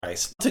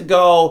to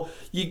go,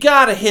 you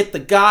gotta hit the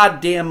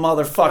goddamn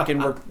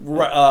motherfucking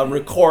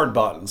record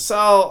button.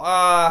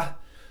 So,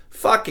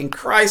 fucking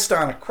Christ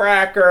on a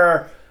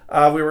cracker.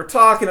 We were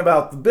talking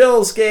about the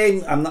Bills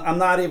game. I'm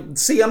not even...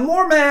 See, I'm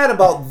more mad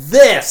about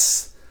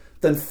this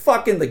than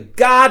fucking the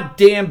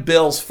goddamn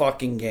Bills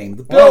fucking game.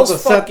 The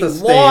Bills fucking set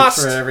the lost.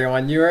 Stage for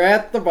everyone. You were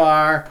at the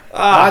bar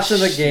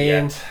watching the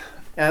game.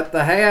 At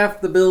the half,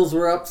 the Bills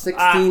were up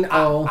 16-0.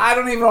 I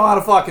don't even know how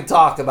to fucking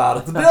talk about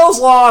it. The Bills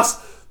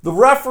lost. The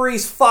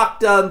referees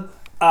fucked them.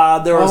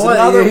 There was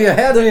another... You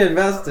had me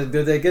invested.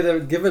 Did they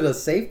give it a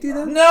safety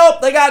then?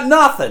 Nope, they got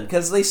nothing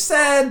because they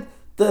said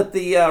that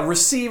the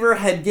receiver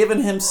had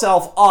given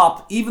himself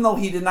up even though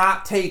he did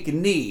not take a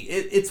knee.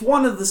 It's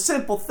one of the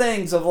simple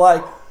things of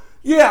like,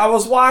 yeah, I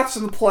was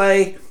watching the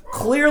play.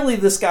 Clearly,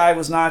 this guy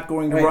was not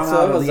going to run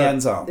out of the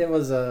end zone.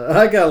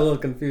 I got a little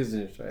confused.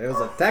 It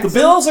was a Texan? The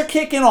Bills are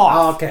kicking off.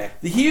 Oh, okay.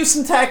 The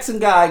Houston Texan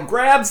guy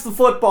grabs the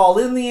football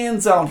in the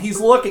end zone. He's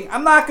looking.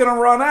 I'm not going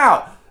to run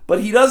out.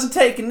 But he doesn't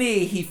take a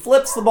knee. He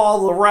flips the ball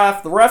to the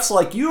ref. The ref's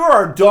like, you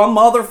are a dumb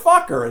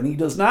motherfucker. And he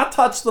does not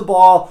touch the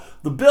ball.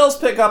 The Bills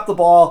pick up the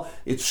ball.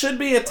 It should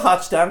be a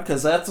touchdown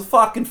because that's a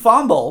fucking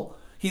fumble.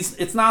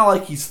 It's not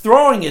like he's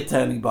throwing it to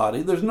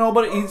anybody. There's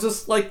nobody. He's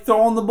just like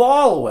throwing the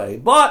ball away.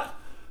 But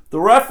the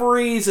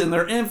referees, in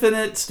their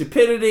infinite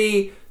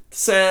stupidity,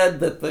 said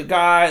that the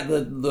guy,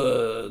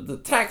 the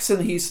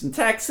Texan, Houston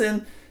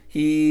Texan,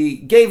 he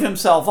gave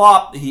himself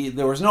up.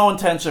 There was no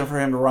intention for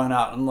him to run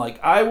out. And like,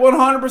 I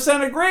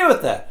 100% agree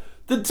with that.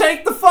 Then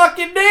take the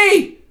fucking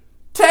knee.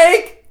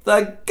 Take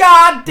the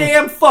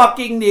goddamn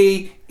fucking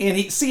knee.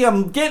 And see,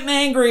 I'm getting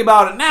angry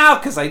about it now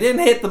because I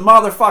didn't hit the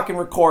motherfucking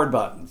record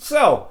button.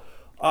 So,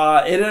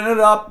 it ended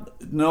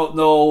up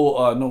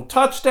no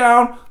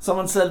touchdown.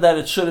 Someone said that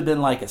it should have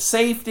been like a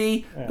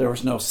safety. Yeah. There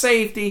was no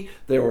safety.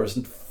 There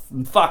was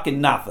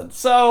fucking nothing.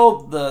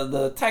 So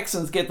the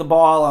Texans get the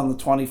ball on the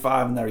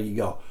 25, and there you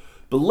go.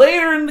 But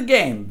later in the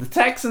game, the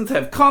Texans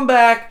have come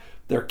back.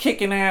 They're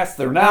kicking ass.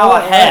 They're now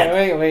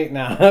ahead. Wait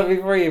now.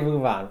 Before you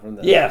move on from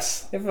this.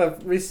 Yes. If a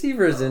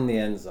receiver is in the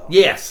end zone.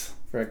 Yes.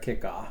 For a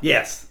kickoff.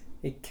 Yes.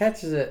 He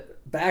catches it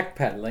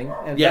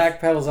backpedaling and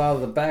backpedals out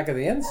of the back of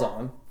the end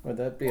zone. Would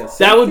that be a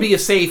safety? That would be a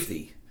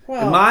safety.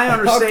 Well, in my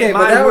understanding, okay,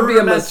 but that would be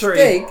a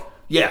mistake.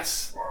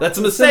 Yes. That's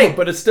a mistake,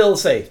 but it's still a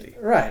safety.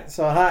 Right.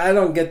 So I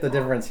don't get the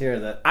difference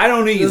here. I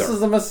don't either. This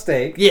is a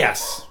mistake.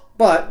 Yes.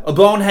 But a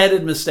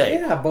boneheaded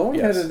mistake. Yeah,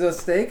 boneheaded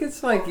mistake.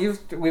 It's like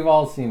we've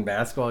all seen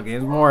basketball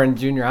games, more in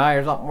junior high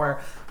or something, where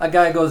a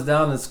guy goes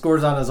down and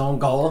scores on his own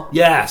goal.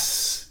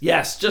 Yes.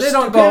 Just they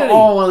don't go,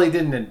 oh, well, he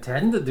didn't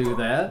intend to do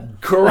that.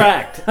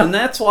 Correct. And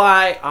that's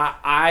why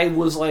I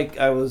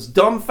was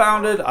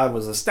dumbfounded. I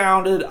was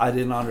astounded. I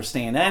didn't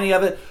understand any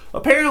of it.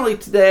 Apparently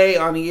today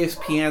on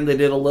ESPN, they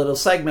did a little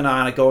segment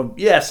on it going,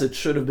 yes, it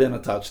should have been a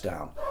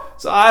touchdown.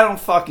 So I don't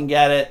fucking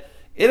get it.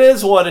 It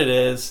is what it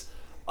is.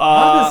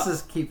 How does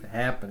this keep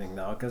happening,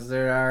 though? Because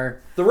there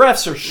are... The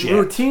refs are shit.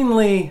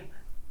 Routinely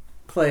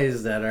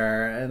plays that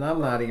are... And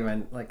I'm not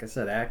even, like I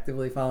said,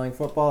 actively following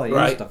football.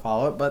 I used to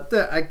follow it. But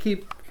I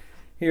keep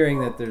hearing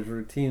that there's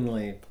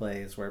routinely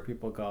plays where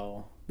people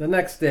go... The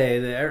next day,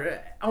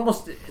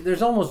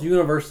 there's almost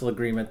universal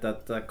agreement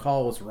that the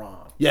call was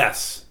wrong.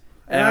 Yes.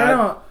 And I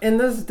don't... In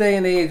this day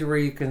and age where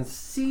you can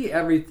see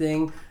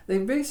everything, they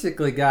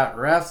basically got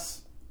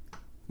refs...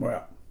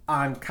 Well...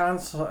 on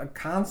console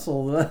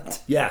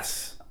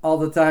yes. All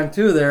the time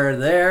too. They're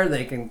there.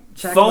 They can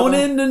check. Phone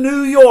into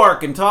New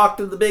York and talk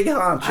to the big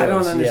honchos. I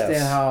don't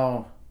understand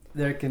how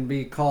there can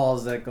be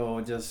calls that go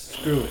just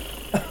screw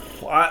it.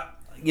 Well,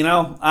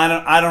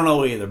 I don't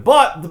know either.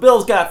 But the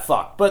Bills got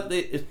fucked. But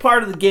it's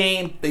part of the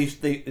game.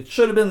 It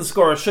should have been the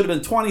score. It should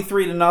have been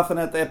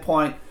 23-0 at that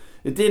point.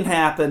 It didn't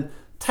happen.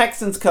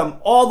 Texans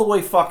come all the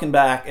way fucking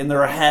back, and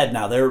they're ahead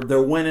now.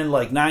 They're winning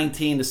like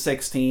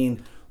 19-16,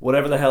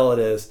 whatever the hell it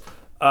is.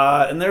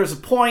 And there's a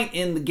point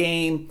in the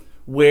game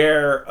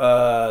where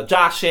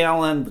Josh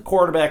Allen, the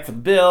quarterback for the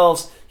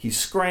Bills, he's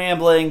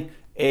scrambling.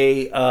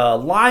 A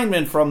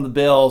lineman from the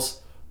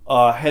Bills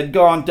had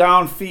gone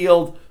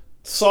downfield,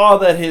 saw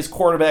that his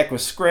quarterback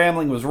was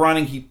scrambling, was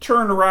running. He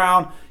turned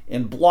around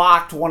and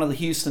blocked one of the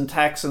Houston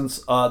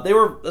Texans. They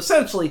were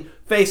essentially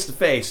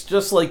face-to-face,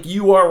 just like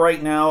you are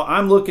right now.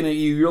 I'm looking at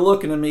you. You're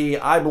looking at me.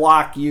 I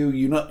block you.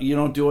 You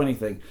don't do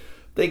anything.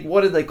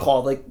 What did they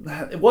call it?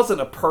 It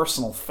wasn't a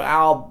personal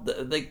foul.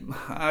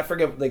 I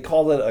forget what they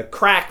called it, a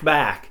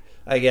crackback,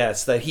 I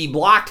guess, that he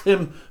blocked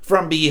him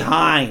from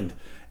behind.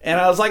 And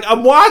I was like,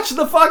 I'm watching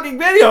the fucking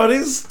video, and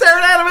he's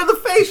staring at him in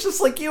the face just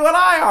like you and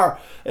I are.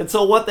 And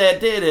so what that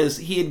did is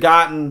he had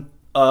gotten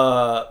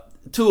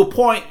to a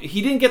point.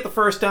 He didn't get the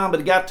first down,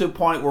 but he got to a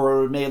point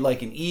where it made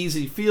like an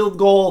easy field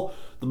goal.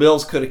 The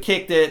Bills could have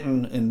kicked it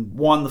and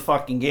won the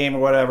fucking game or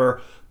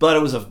whatever. But it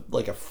was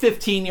like a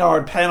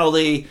 15-yard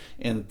penalty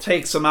and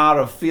takes them out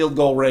of field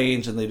goal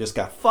range, and they just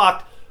got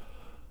fucked.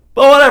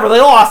 But whatever, they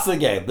lost the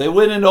game. They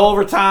went into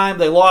overtime.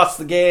 They lost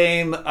the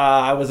game.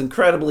 I was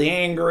incredibly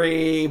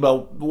angry,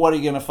 but what are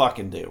you going to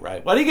fucking do,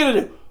 right? What are you going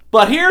to do?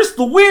 But here's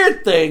the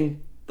weird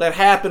thing that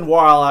happened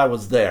while I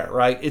was there,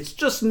 right? It's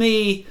just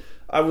me.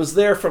 I was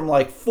there from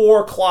like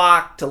 4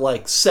 o'clock to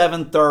like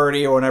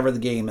 7:30 or whenever the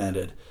game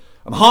ended.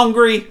 I'm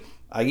hungry.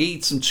 I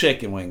eat some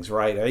chicken wings,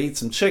 right? I eat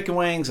some chicken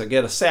wings. I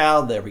get a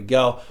salad. There we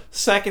go.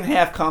 Second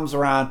half comes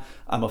around.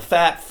 I'm a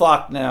fat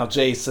fuck now,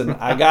 Jason.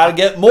 I got to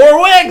get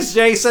more wings,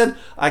 Jason.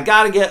 I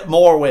got to get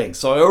more wings.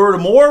 So I order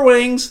more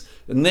wings,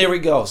 and there we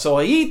go. So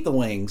I eat the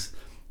wings.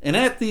 And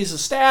at these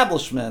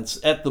establishments,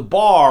 at the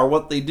bar,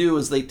 what they do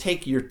is they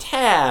take your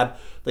tab,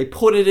 they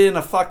put it in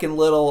a fucking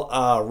little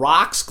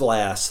rocks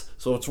glass.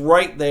 So it's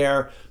right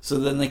there. So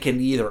then they can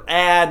either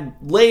add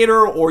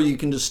later or you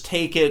can just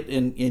take it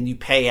and you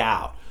pay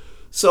out.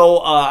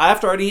 So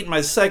after I'd eaten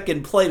my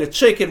second plate of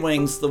chicken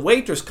wings, the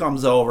waitress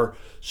comes over.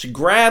 She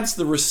grabs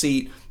the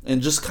receipt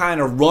and just kind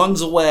of runs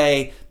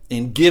away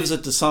and gives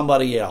it to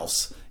somebody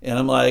else. And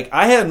I'm like,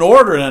 I hadn't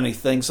ordered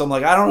anything, so I'm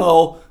like, I don't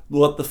know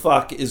what the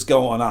fuck is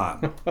going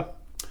on.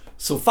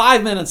 So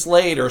 5 minutes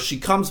later, she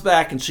comes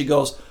back and she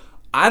goes,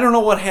 I don't know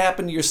what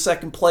happened to your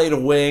second plate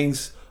of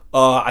wings.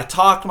 I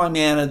talked to my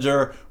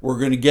manager. We're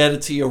going to get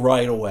it to you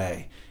right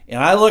away.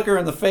 And I look her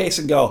in the face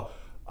and go,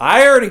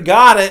 I already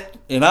got it,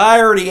 and I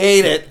already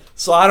ate it,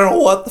 so I don't know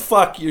what the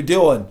fuck you're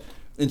doing.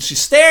 And she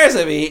stares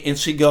at me, and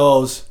she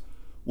goes,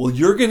 well,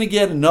 you're going to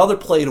get another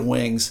plate of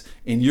wings,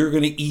 and you're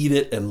going to eat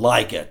it and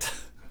like it.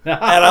 And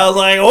I was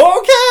like,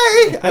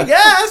 okay, I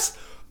guess.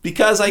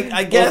 Because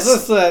I guess...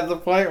 Was this at the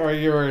point where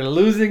you were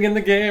losing in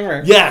the game?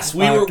 Or? Yes,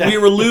 we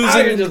were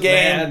losing in the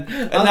game.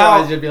 And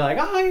otherwise you'd be like,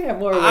 oh, yeah,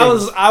 more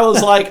wings. I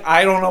was like,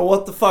 I don't know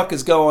what the fuck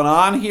is going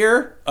on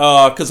here.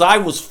 Because I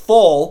was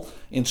full.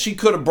 And she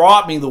could have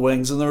brought me the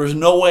wings, and there was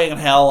no way in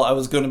hell I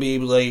was going to be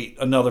able to eat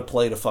another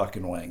plate of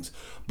fucking wings.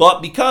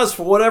 But because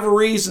for whatever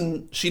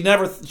reason she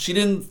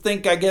didn't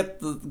think I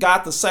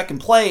got the second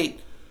plate,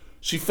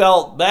 she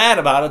felt bad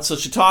about it. So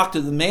she talked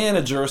to the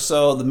manager.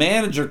 So the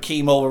manager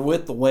came over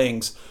with the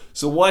wings.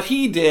 So what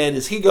he did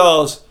is he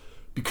goes,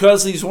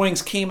 because these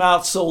wings came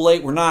out so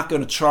late, we're not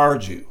going to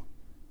charge you.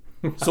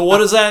 So what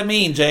does that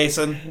mean,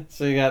 Jason?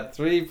 So you got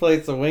 3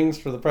 plates of wings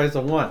for the price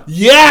of 1.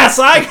 Yes,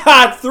 I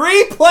got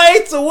 3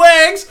 plates of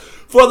wings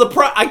for the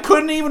price. I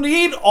couldn't even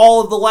eat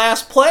all of the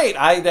last plate.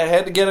 I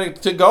had to get a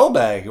to-go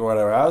bag or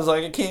whatever. I was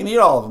like, I can't eat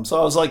all of them. So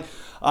I was like,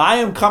 I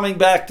am coming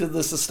back to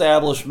this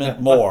establishment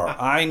more.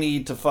 I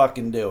need to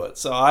fucking do it.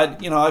 So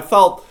I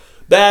felt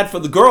bad for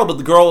the girl, but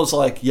the girl was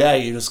like, yeah,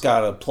 you just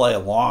got to play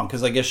along.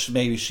 Because I guess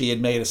maybe she had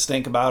made a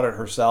stink about it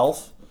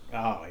herself.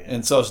 Oh, yeah.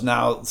 And so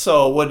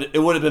it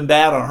would have been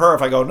bad on her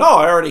if I go, no,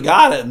 I already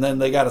got it, and then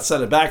they got to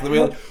send it back. They'll be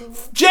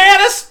like,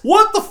 Janice,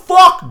 what the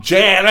fuck,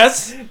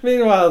 Janice?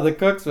 Meanwhile, the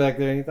cook's back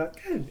there, and he thought,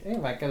 God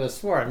damn, I could have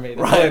swore I made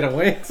a plate of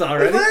wings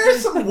already.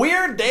 There's some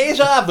weird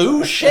deja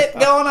vu shit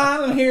going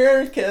on in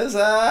here, because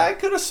I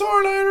could have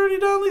sworn I had already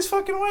done these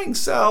fucking wings.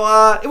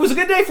 So it was a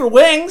good day for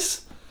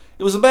wings.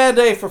 It was a bad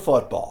day for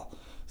football.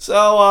 So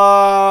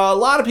a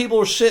lot of people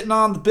were shitting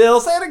on the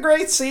Bills. They had a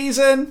great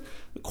season.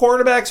 The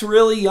quarterback's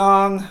really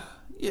young.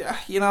 Yeah,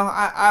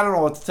 I don't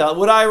know what to tell.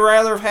 Would I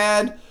rather have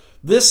had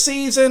this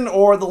season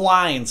or the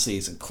Lions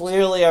season?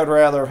 Clearly, I'd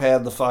rather have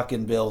had the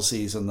fucking Bills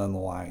season than the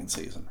Lions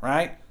season,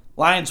 right?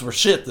 Lions were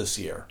shit this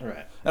year.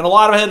 Right. And a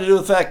lot of it had to do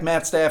with the fact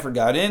Matt Stafford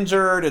got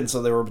injured, and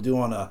so they were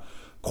doing a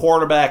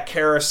quarterback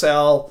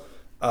carousel.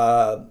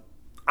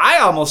 I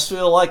almost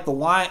feel like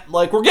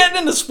we're getting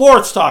into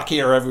sports talk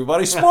here,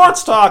 everybody.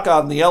 Sports talk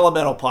on the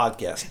Elemental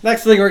Podcast.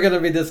 Next thing we're going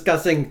to be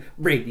discussing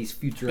Brady's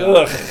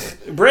future.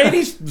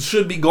 Brady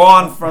should be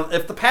gone from.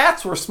 If the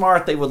Pats were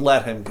smart, they would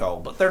let him go,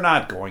 but they're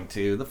not going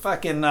to. The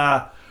fucking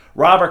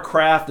Robert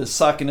Kraft is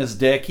sucking his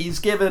dick. He's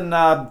given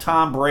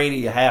Tom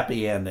Brady a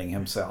happy ending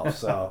himself.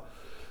 So,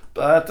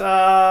 but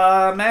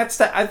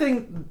I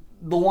think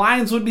the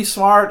Lions would be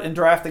smart in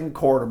drafting a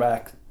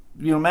quarterback.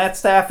 Matt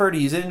Stafford,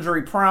 he's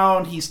injury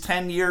prone. He's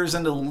 10 years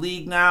into the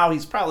league now.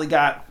 He's probably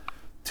got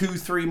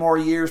 2-3 more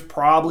years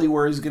probably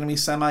where he's going to be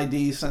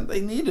semi-decent. They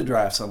need to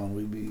draft someone,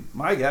 would be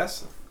my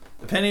guess.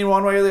 Opinion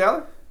one way or the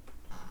other?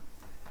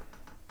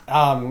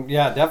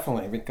 Yeah,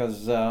 definitely,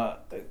 because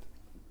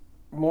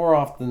more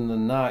often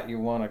than not, you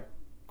want a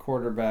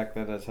quarterback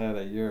that has had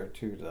a year or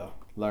two to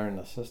learn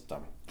the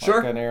system.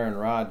 Sure. Like an Aaron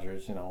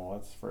Rodgers,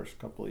 his first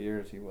couple of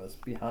years he was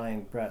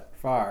behind Brett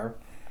Favre.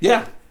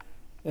 Yeah.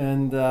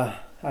 And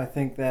I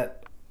think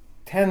that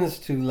tends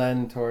to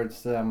lend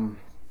towards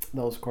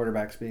those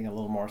quarterbacks being a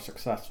little more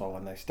successful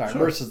when they start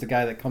versus the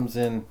guy that comes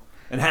in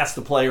and has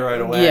to play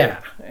right away.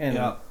 Yeah,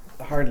 and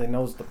hardly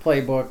knows the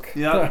playbook.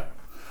 Yeah.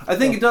 I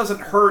think it doesn't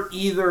hurt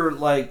either,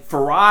 like,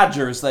 for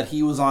Rodgers that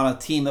he was on a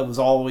team that was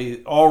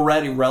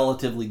already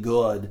relatively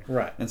good.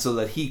 Right. And so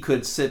that he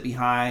could sit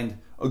behind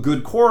a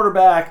good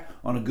quarterback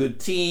on a good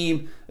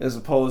team as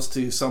opposed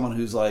to someone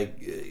who's, like,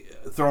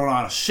 thrown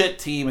on a shit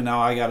team and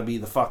now I got to be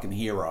the fucking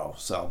hero.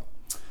 So,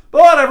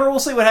 but whatever, we'll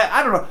see what happens.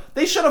 I don't know.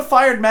 They should have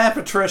fired Matt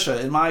Patricia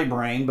in my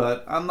brain,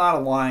 but I'm not a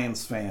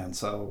Lions fan,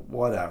 so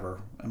whatever.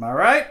 Am I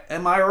right?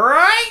 Am I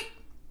right?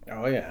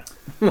 Oh, yeah.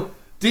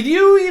 Did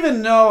you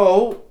even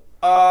know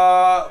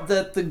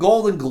that the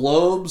Golden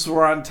Globes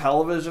were on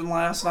television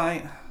last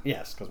night?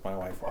 Yes, because my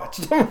wife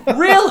watched them.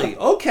 Really?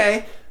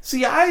 Okay.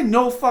 See, I had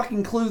no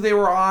fucking clue they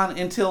were on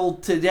until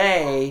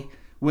today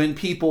when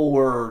people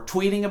were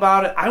tweeting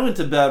about it. I went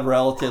to bed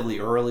relatively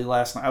early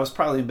last night. I was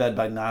probably in bed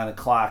by 9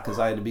 o'clock because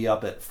I had to be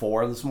up at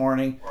 4 this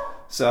morning.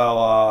 So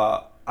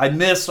I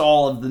missed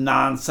all of the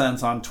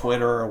nonsense on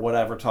Twitter or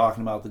whatever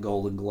talking about the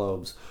Golden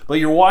Globes. But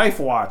your wife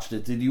watched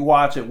it. Did you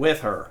watch it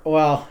with her?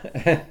 Well,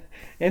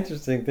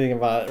 interesting thing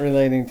about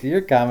relating to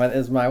your comment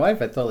is my wife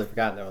had totally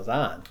forgotten it was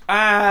on.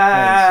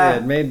 And she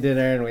had made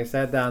dinner and we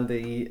sat down to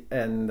eat,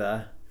 and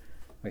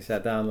we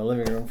sat down in the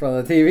living room in front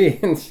of the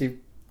TV, and she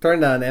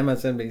turned on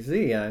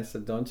MSNBC, and I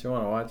said, "Don't you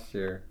want to watch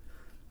your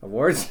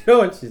awards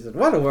show?" And she said,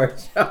 "What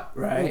awards show?"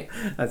 Right.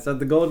 I said,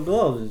 "The Golden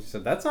Globes." And she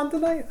said, "That's on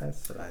tonight?" I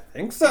said, "I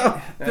think so."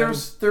 There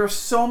are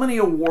so many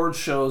award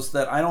shows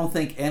that I don't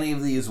think any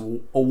of these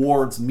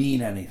awards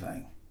mean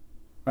anything.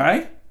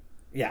 Right?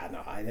 Yeah,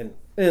 no, I didn't.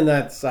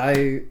 And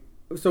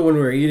so when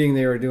we were eating,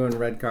 they were doing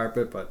red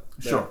carpet, but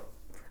sure.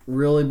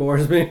 Really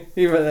bores me.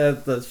 Even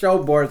if the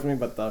show bores me,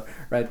 but the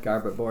red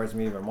carpet bores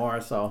me even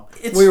more. So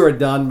we were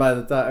done by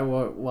the time.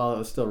 Well, it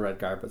was still red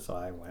carpet, so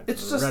I went.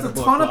 It's just a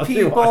ton of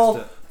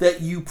people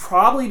that you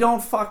probably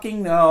don't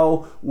fucking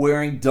know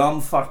wearing dumb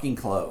fucking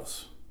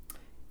clothes.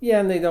 Yeah,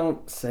 and they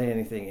don't say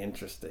anything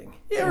interesting.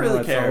 Yeah,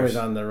 really cares. Always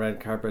on the red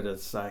carpet.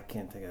 I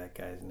can't think of that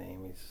guy's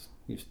name.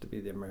 He used to be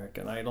the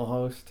American Idol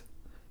host.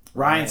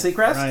 Ryan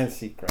Seacrest? Ryan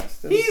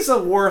Seacrest. He's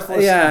a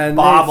worthless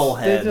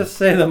bobblehead. They just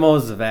say the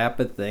most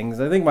vapid things.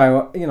 I think my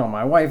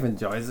wife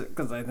enjoys it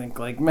because I think,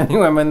 like many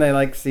women, they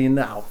like seeing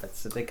the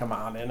outfits that they come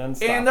out in and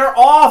stuff. And they're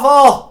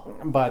awful.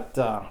 But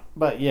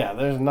yeah,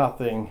 there's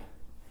nothing.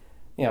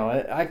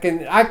 I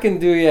can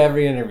do you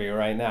every interview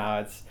right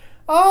now. It's,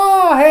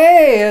 "Oh,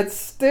 hey, it's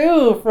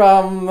Stu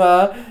from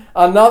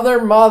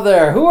Another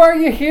Mother. Who are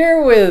you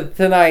here with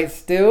tonight,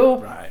 Stu?"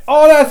 Right.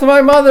 "Oh, that's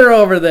my mother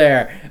over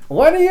there.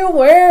 What are you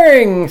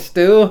wearing,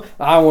 Stu?"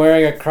 "I'm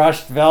wearing a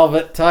crushed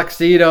velvet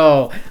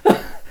tuxedo."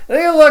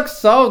 "They look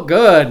so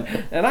good.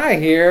 And I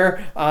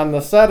hear on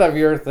the set of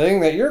your thing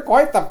that you're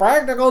quite the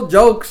practical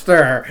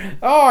jokester."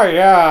 "Oh,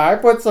 yeah, I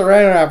put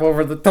saran wrap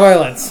over the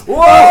toilets." Whoa!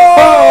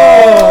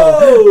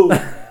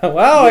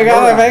 Well, we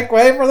gotta make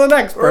way for the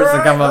next person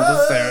to come up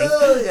the stairs.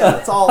 Yeah,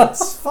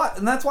 it's fun.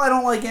 And that's why I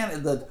don't like any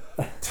of the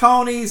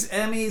Tonys,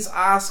 Emmys,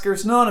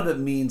 Oscars. None of it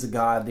means a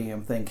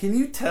goddamn thing. Can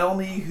you tell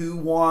me who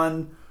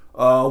won,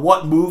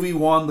 what movie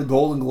won the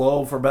Golden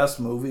Globe for Best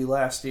Movie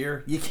last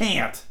year? You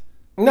can't.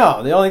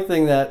 No, the only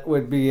thing that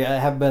would be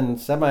have been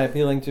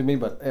semi-appealing to me,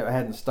 but it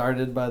hadn't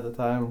started by the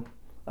time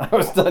I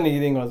was done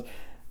eating, was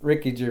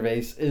Ricky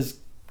Gervais is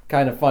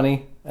kind of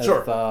funny as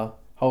the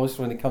host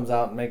when he comes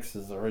out and makes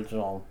his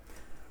original...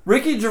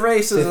 Ricky Gervais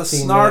is a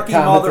snarky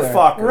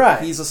motherfucker.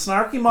 Right. He's a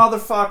snarky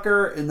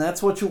motherfucker, and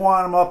that's what you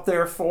want him up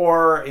there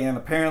for. And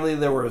apparently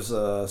there was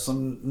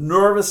some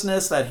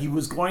nervousness that he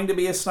was going to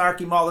be a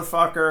snarky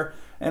motherfucker.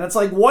 And it's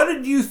like, what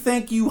did you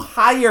think you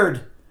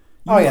hired?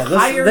 You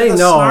hired they the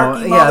know.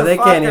 snarky Yeah, they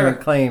can't motherfucker.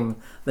 even claim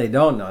they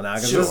don't know now,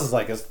 because Sure. this is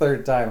like his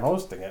third time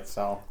hosting it.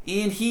 So,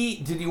 And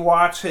did you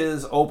watch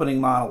his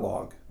opening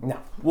monologue? no.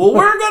 Well,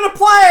 we're going to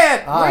play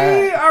it. All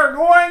We right. are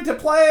going to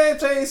play it,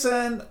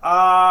 Jason.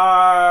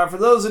 For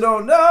those who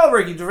don't know,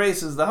 Ricky Gervais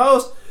is the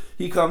host.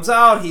 He comes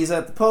out. He's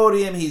at the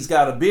podium. He's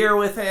got a beer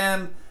with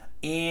him.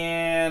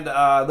 And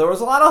there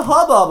was a lot of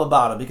hubbub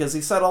about it because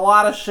he said a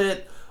lot of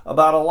shit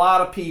about a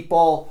lot of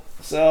people.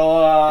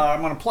 So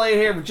I'm going to play it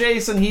here for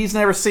Jason. He's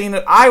never seen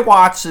it. I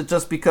watched it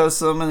just because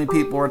so many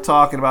people were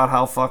talking about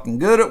how fucking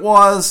good it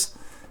was.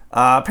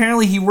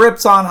 Apparently he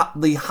rips on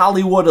the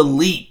Hollywood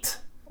elite.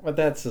 But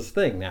that's his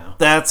thing now.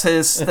 That's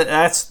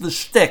that's the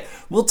shtick.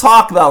 We'll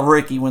talk about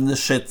Ricky when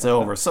this shit's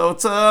over. So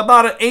it's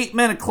about an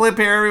 8-minute clip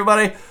here,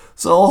 everybody.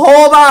 So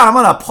hold on. I'm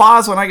going to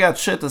pause when I got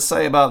shit to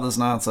say about this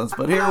nonsense.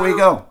 But here we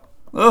go.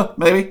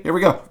 Maybe. Here we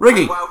go.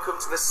 Ricky. Welcome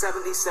to the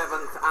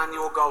 77th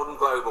Annual Golden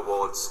Globe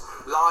Awards,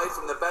 live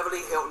from the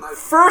Beverly Hilton Hotel.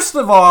 First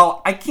of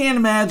all, I can't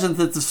imagine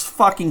that this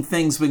fucking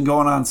thing's been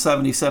going on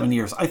 77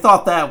 years. I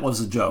thought that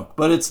was a joke,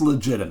 but it's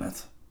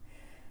legitimate.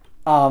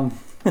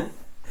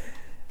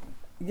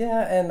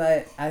 Yeah, and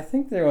I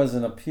think there was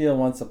an appeal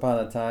once upon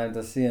a time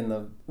to seeing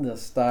the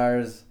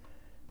stars.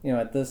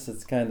 At this,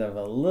 it's kind of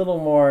a little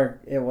more,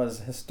 it was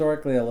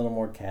historically a little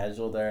more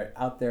casual. They're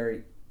out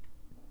there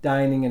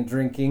dining and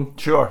drinking.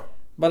 Sure.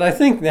 But I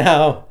think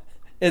now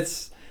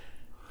it's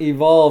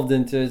evolved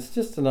into, it's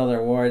just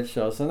another award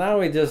show. So now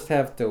we just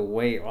have to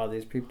wait while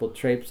these people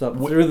traipse up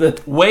through the...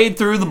 Wade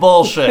through the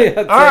bullshit.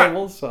 All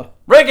right. So.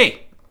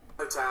 Ricky.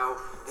 Hotel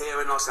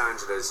here in Los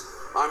Angeles.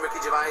 I'm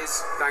Ricky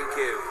Gervais. Thank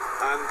you.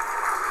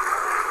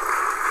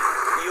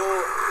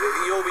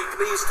 You'll be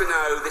pleased to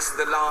know this is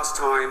the last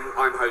time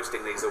I'm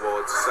hosting these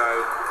awards, so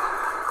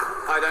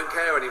I don't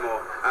care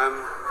anymore.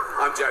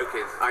 I'm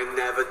joking. I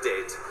never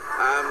did.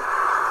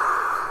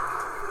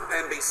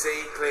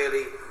 NBC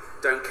clearly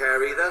don't care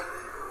either.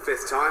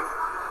 5th time.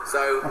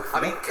 So,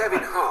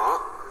 Kevin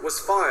Hart was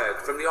fired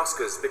from the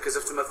Oscars because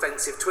of some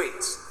offensive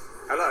tweets.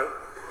 Hello?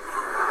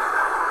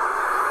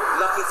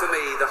 Lucky for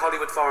me, the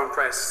Hollywood Foreign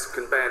Press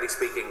can barely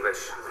speak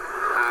English.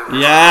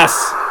 Yes.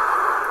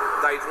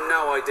 they've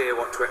no idea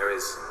what Twitter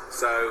is.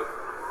 So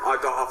I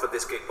got offered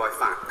this gig by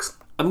fax.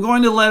 I'm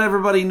going to let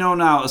everybody know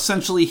now.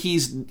 Essentially,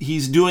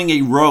 he's doing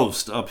a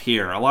roast up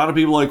here. A lot of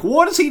people are like,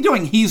 what is he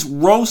doing? He's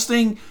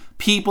roasting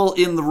people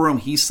in the room.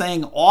 He's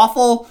saying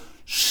awful,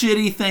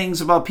 shitty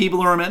things about people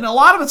in the room. And a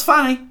lot of it's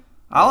funny.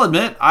 I'll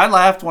admit, I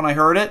laughed when I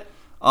heard it.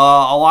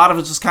 A lot of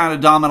it's just kind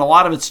of dumb, and a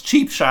lot of it's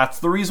cheap shots.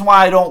 The reason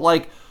why I don't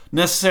like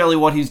necessarily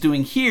what he's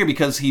doing here,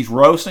 because he's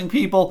roasting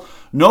people.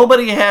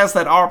 Nobody has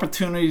that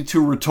opportunity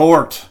to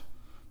retort.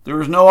 There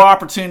is no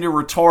opportunity to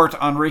retort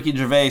on Ricky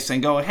Gervais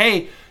and go,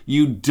 hey,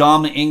 you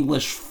dumb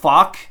English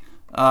fuck.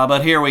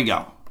 But here we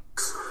go.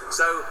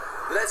 So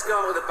let's go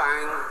out with a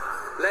bang.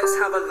 Let's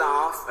have a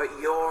laugh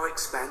at your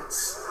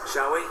expense,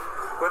 shall we?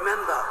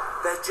 Remember,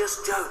 they're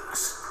just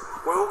jokes.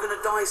 We're all going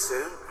to die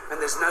soon, and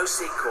there's no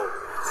sequel.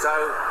 So,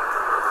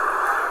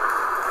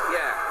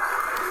 yeah,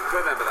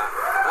 remember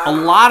that. A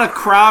lot of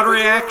crowd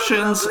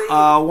reactions.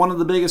 One of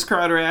the biggest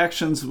crowd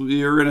reactions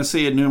you're going to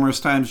see it numerous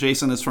times,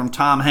 Jason, is from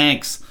Tom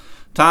Hanks.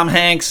 Tom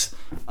Hanks,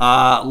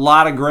 a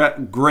lot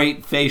of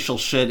great facial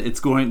shit.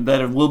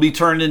 That will be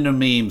turned into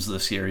memes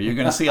this year. You're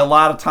going to see a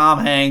lot of Tom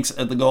Hanks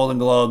at the Golden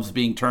Globes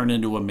being turned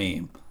into a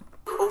meme.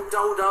 All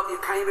dolled up, you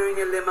came here in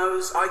your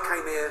limos. I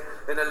came here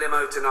in a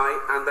limo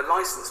tonight, and the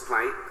license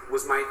plate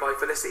was made by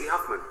Felicity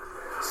Huffman.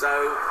 So,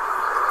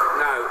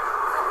 no,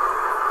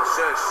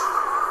 shush.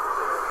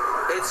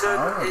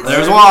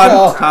 There's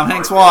one. Tom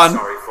Hanks won.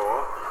 Sorry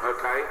for,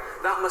 okay?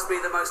 That must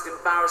be the most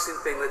embarrassing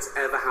thing that's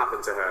ever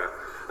happened to her.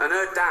 And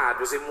her dad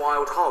was in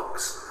Wild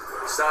Hogs.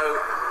 So,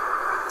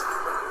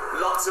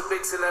 lots of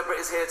big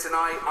celebrities here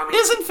tonight. I mean,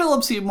 isn't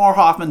Philip Seymour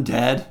Hoffman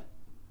dead?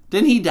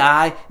 Didn't he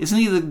die? Isn't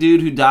he the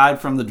dude who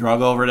died from the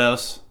drug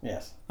overdose?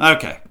 Yes.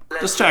 Okay,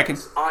 just checking.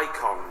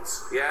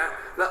 Icons, yeah?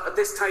 Look, at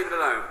this table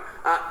alone.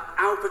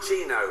 Al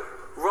Pacino,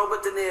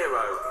 Robert De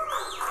Niro.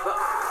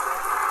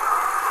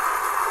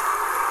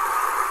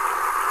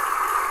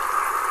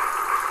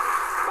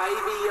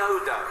 Baby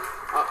Yoda.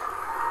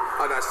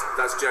 Oh,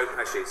 that's Joe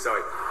Pesci,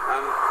 sorry.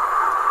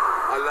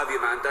 I love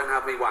you, man. Don't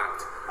have me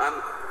whacked.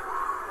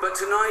 But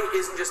tonight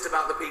isn't just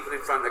about the people in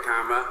front of the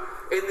camera.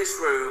 In this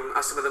room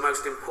are some of the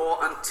most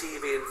important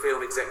TV and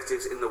film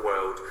executives in the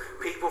world.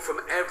 People from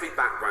every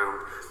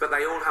background, but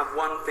they all have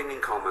one thing in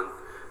common.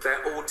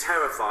 They're all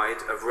terrified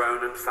of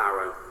Ronan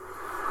Farrow.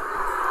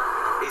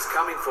 He's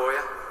coming for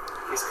you.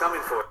 He's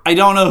coming for you. I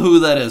don't know who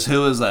that is.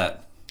 Who is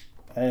that?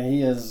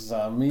 He is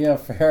Mia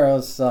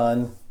Farrow's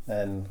son,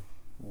 and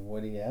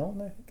Woody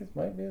Allen, I think it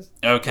might be his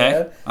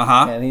dad.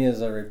 And he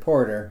is a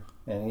reporter,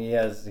 and he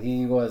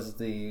was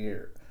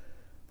the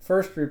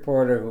first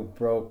reporter who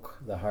broke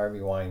the Harvey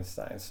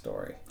Weinstein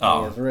story.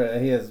 Oh.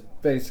 He is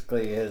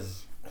basically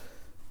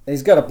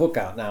he's got a book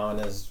out now, and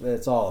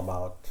it's all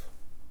about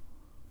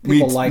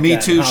people like Me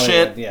that Too in Hollywood.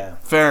 shit. Yeah.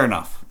 Fair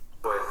enough.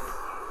 Look,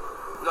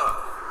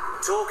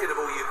 talking of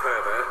all you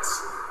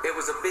perverts, it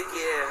was a big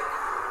year.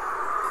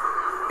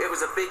 It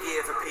was a big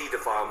year for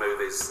paedophile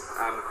movies.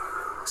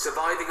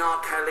 Surviving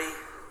R. Kelly,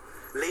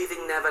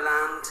 Leaving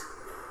Neverland,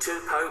 Two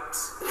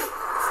Popes.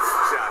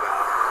 Shut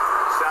up.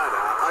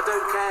 I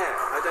don't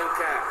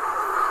care.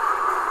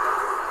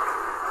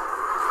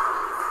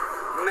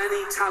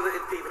 Many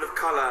talented people of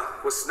colour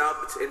were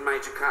snubbed in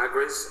major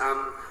categories.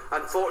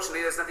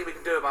 Unfortunately, there's nothing we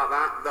can do about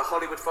that. The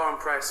Hollywood foreign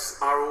press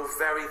are all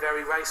very,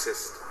 very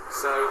racist.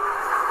 So,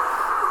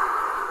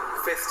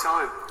 fifth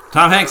time.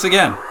 Tom Hanks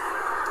again.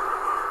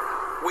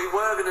 We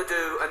were going to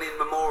do an in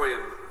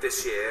memoriam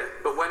this year,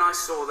 but when I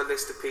saw the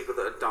list of people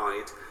that had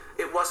died,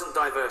 it wasn't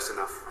diverse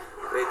enough.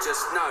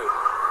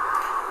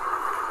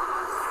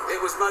 It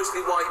was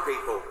mostly white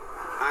people,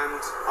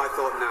 and I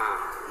thought,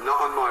 nah,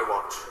 not on my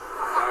watch.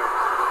 So,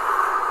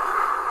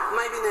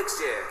 maybe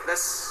next year.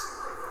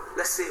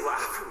 Let's see what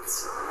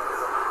happens.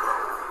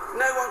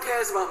 No one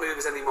cares about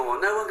movies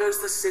anymore. No one goes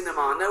to the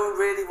cinema. No one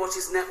really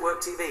watches network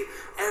TV.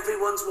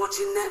 Everyone's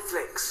watching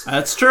Netflix.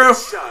 That's true.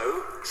 This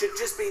show should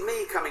just be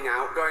me coming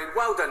out going,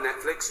 well done,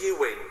 Netflix, you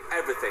win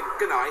everything.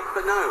 Good night.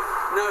 But no,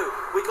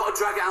 we got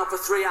to drag it out for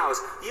 3 hours.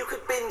 You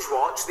could binge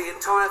watch the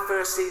entire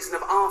first season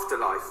of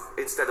Afterlife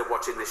instead of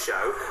watching this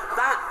show.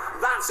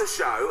 That's a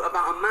show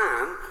about a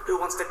man who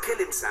wants to kill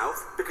himself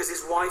because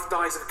his wife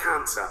dies of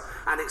cancer.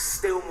 And it's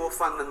still more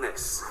fun than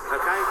this.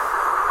 Okay?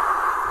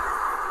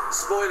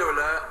 Spoiler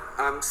alert,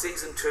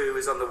 season 2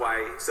 is on the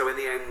way, so in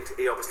the end,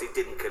 he obviously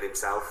didn't kill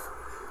himself.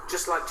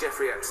 Just like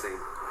Jeffrey Epstein.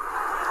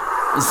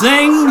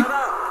 Zing! Shut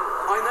up!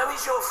 I know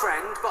he's your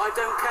friend, but I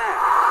don't care.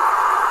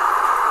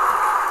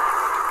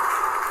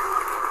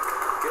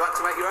 You like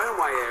to make your own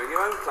way here in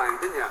your own plane,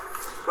 didn't you?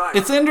 Right.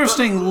 It's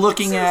interesting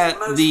looking at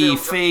the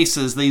films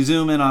faces. They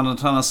zoom in on a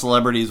ton of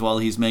celebrities while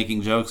he's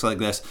making jokes like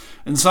this.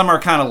 And some are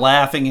kind of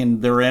laughing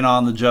and they're in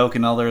on the joke,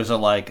 and others are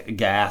like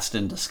aghast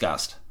and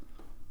disgust.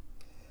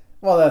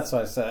 Well, that's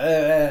what I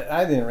said.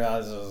 I didn't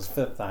realize it was his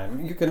fifth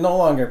time. You can no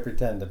longer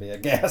pretend to be a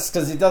guest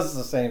because he does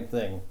the same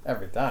thing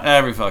every time.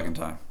 Every fucking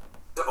time.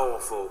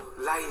 Awful,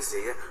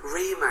 lazy,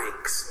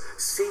 remakes,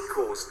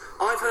 sequels.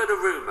 I've heard a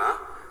rumour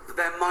that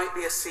there might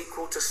be a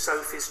sequel to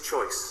Sophie's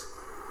Choice.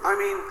 I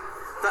mean,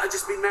 that'd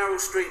just be Meryl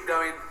Streep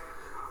going,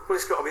 Well,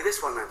 it's got to be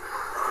this one then.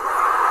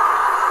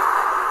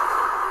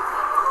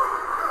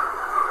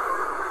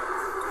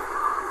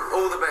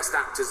 All the best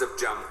actors have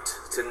jumped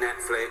to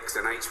Netflix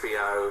and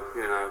HBO,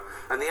 you know,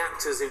 and the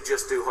actors who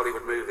just do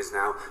Hollywood movies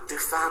now do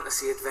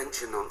fantasy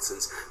adventure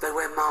nonsense. They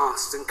wear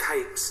masks and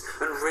capes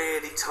and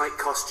really tight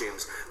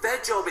costumes. Their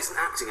job isn't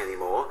acting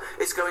anymore.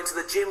 It's going to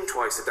the gym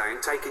twice a day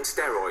and taking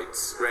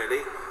steroids,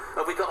 really.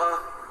 Have we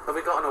got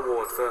an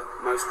award for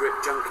most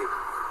ripped junkie?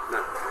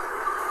 No.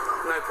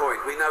 No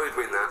point. We know he'd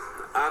win that.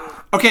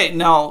 Okay,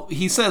 now,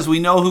 he says we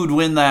know who'd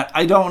win that.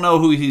 I don't know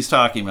who he's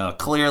talking about.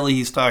 Clearly,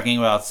 he's talking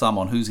about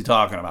someone. Who's he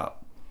talking about?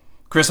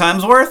 Chris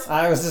Hemsworth?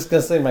 I was just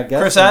going to say my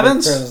guess. Chris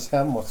Evans? Chris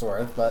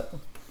Hemsworth, but...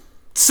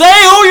 Say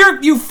who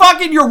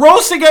you're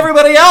roasting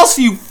everybody else,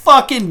 you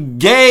fucking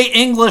gay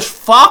English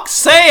fuck.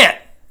 Say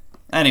it!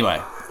 Anyway.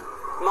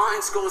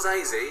 Martin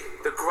Scorsese,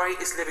 the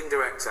greatest living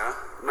director,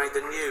 made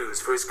the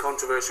news for his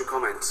controversial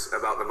comments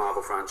about the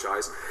Marvel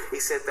franchise. He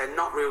said they're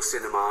not real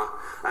cinema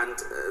and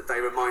they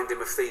remind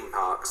him of theme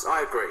parks.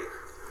 I agree.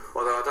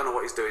 Although I don't know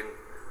what he's doing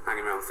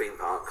hanging around theme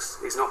parks.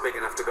 He's not big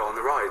enough to go on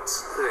the rides,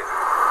 is he?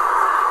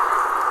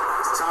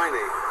 It's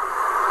tiny.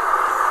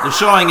 They're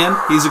showing him.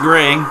 He's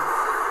agreeing.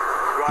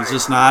 Right. He's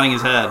just nodding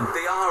his head.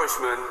 The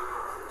Irishman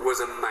was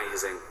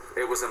amazing.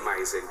 It was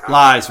amazing.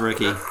 Lies,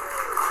 Ricky.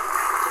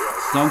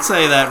 Don't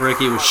say that,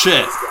 Ricky. It was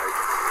shit.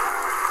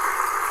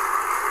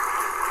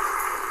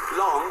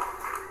 Long,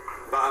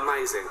 but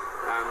amazing.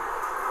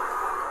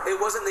 It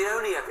wasn't the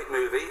only epic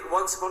movie.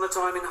 Once Upon a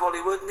Time in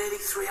Hollywood, nearly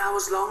 3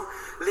 hours long.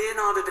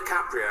 Leonardo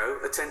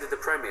DiCaprio attended the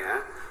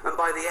premiere, and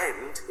by the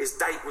end, his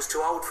date was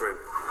too old for him.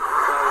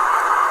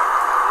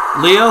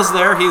 Leo's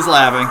there. He's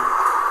laughing.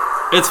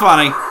 It's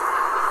funny.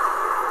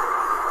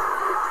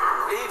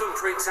 Even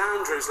Prince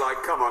Andrew's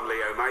like, come on,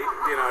 Leo, mate.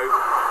 You know,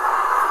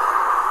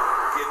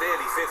 you're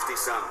nearly 50,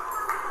 son.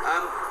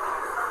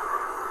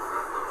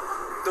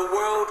 The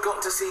world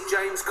got to see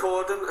James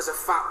Corden as a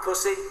fat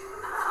pussy.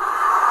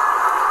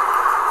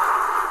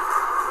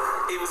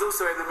 He was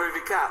also in the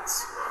movie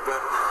Cats,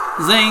 but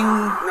Zing.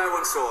 no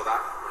one saw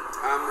that.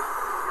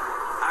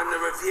 And the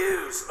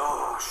reviews,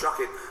 oh,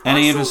 shocking.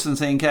 Any interest in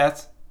seeing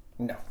Cats?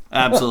 No.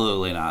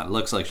 Absolutely not. It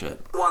looks like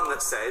shit. One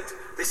that said,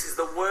 this is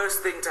the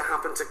worst thing to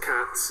happen to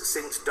cats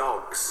since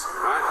dogs,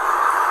 right?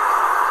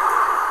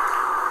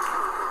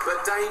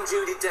 But Dame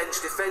Judi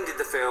Dench defended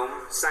the film,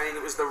 saying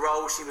it was the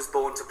role she was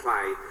born to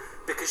play,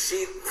 because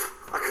she...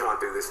 I can't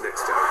do this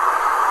next joke.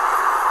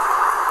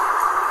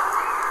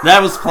 That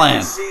was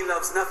planned. She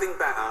loves nothing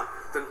better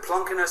than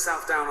plonking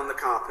herself down on the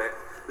carpet,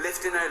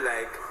 lifting her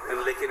leg,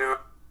 and licking her...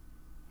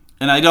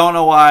 And I don't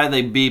know why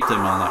they beeped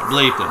him on that.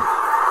 Bleeped him.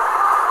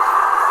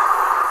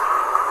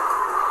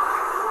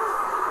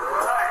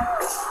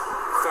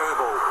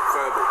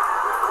 Verbal.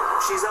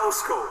 She's old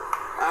school.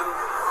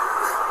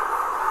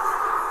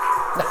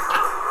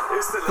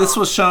 This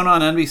was shown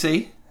on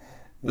NBC?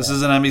 This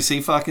is an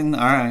NBC fucking...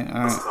 Alright.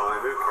 Time, who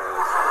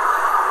cares?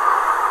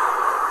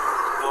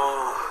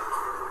 Oh.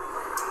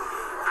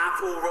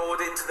 Apple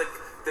roared into the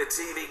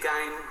TV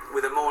game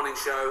with a morning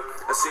show.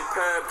 A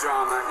superb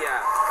drama,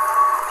 yeah.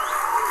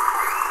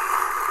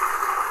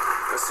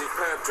 A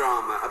superb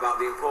drama about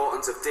the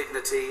importance of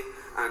dignity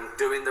and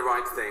doing the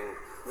right thing,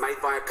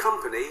 made by a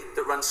company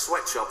that runs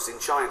sweatshops in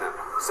China.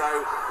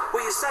 So,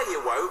 well, you say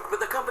you're woke, but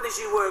the companies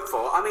you work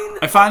for, I mean...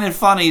 I find it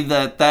funny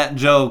that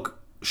joke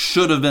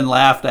should have been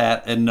laughed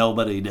at and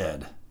nobody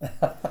did.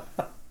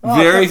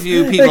 Very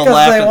few people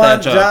laughed at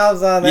that joke.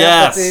 Jobs on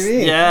Apple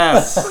TV.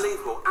 Yes.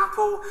 Unbelievable.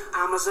 Apple,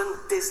 Amazon,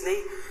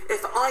 Disney.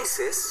 If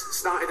ISIS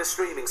started a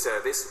streaming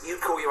service,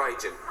 you'd call your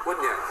agent,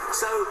 wouldn't you?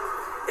 So,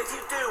 if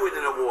you do win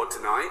an award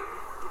tonight,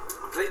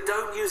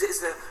 don't use it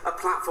as a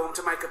platform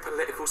to make a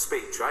political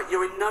speech, right?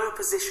 You're in no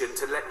position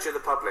to lecture the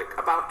public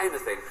about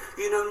anything.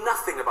 You know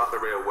nothing about the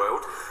real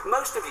world.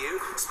 Most of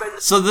you spend...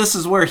 So this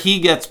is where he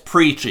gets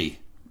preachy.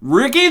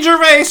 Ricky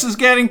Gervais is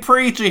getting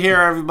preachy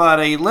here,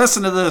 everybody.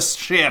 Listen to this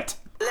shit.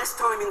 less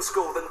time in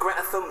school than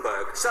Greta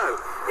Thunberg. So,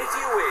 if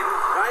you win,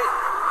 right,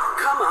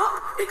 come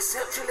up,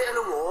 accept your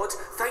little award,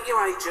 thank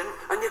your agent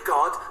and your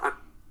God, and...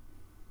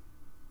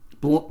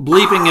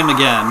 Bleeping him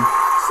again.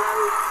 So...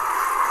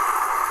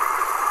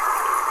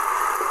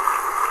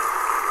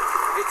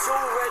 It's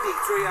already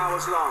 3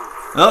 hours long.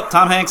 Oh,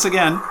 Tom Hanks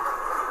again.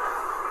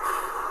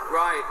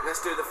 Right,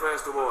 let's do the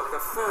first award. The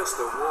first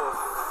award.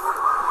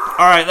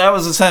 All right, that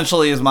was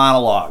essentially his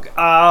monologue.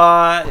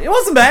 It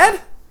wasn't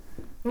bad.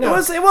 No.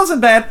 It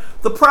wasn't bad.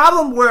 The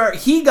problem where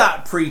he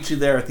got preachy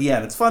there at the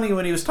end. It's funny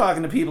when he was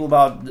talking to people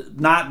about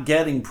not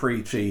getting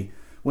preachy,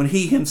 when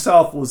he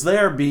himself was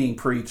there being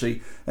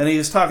preachy, and he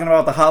was talking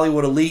about the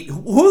Hollywood elite.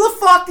 Who the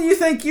fuck do you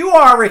think you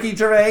are, Ricky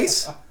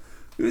Gervais?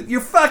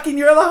 You're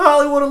the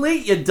Hollywood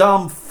elite, you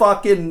dumb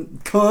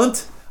fucking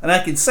cunt. And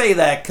I can say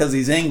that because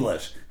he's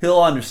English.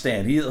 He'll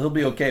understand. He'll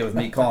be okay with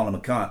me calling him a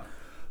cunt.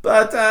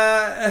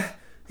 But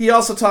he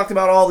also talked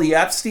about all the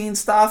Epstein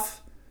stuff.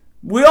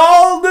 We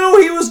all knew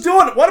he was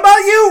doing it. What about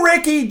you,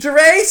 Ricky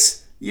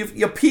Gervais?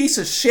 You piece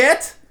of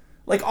shit.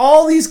 Like,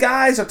 all these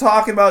guys are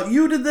talking about,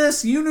 you did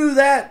this, you knew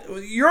that.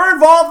 You're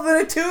involved in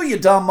it too, you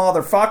dumb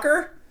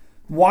motherfucker.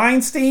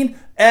 Weinstein,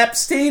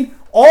 Epstein,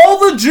 all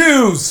the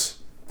Jews.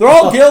 They're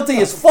all guilty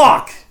as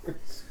fuck.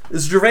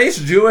 Is Gervais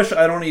Jewish?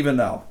 I don't even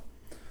know.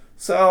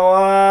 So,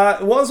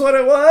 it was what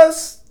it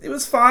was. It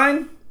was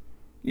fine.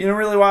 You didn't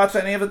really watch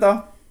any of it,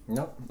 though?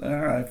 Nope. All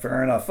right,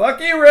 fair enough. Fuck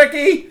you,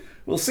 Ricky.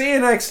 We'll see you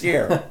next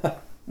year.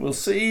 We'll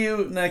see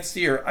you next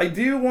year. I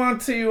do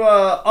want to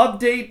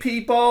update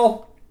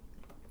people.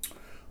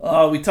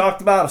 We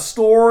talked about a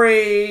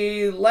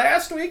story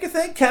last week, I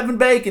think. Kevin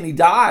Bacon, he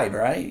died,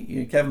 right?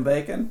 Kevin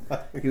Bacon?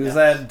 He was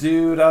that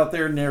dude out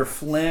there near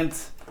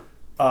Flint.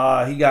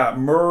 He got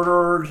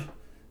murdered,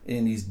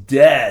 and he's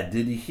dead.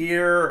 Did you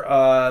hear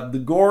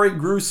the gory,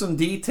 gruesome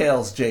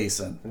details,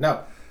 Jason?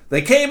 No.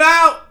 They came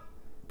out.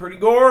 Pretty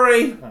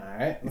gory. All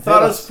right. I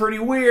thought it was pretty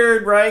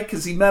weird, right?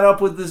 Because he met up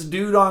with this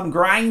dude on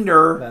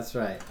Grindr. That's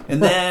right.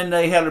 And then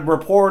they had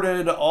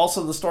reported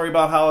also the story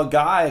about how a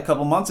guy a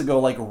couple months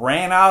ago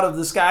ran out of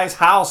this guy's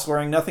house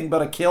wearing nothing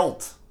but a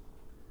kilt.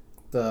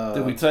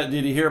 Did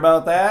you hear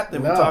about that?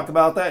 Did we talk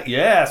about that?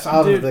 Yes.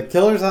 Out of the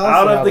killer's house?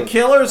 Out of the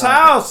killer's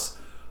house.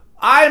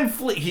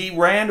 He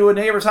ran to a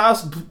neighbor's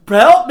house.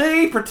 Help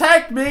me!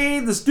 Protect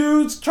me! This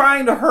dude's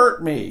trying to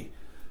hurt me.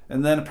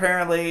 And then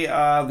apparently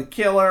the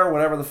killer,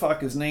 whatever the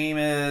fuck his name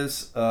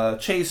is,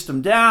 chased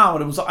him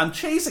down. But I'm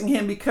chasing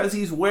him because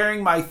he's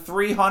wearing my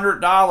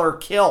 $300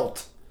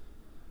 kilt.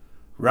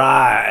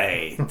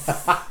 Right.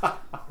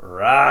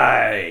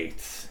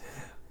 Right.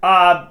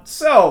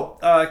 So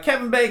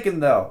Kevin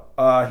Bacon, though,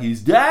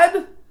 he's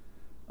dead.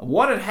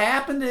 What had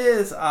happened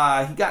is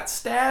he got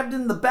stabbed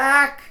in the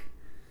back,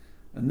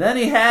 and then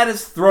he had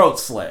his throat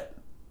slit.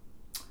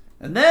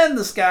 And then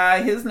this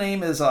guy, his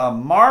name is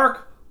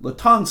Mark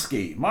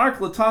Latunsky. Mark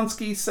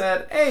Latunsky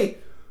said, hey,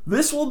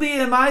 this will be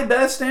in my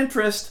best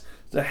interest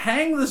to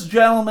hang this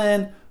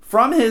gentleman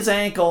from his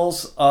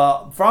ankles,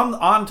 from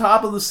on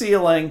top of the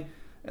ceiling,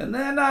 and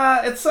then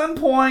at some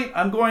point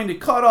I'm going to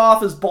cut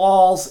off his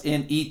balls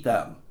and eat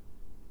them.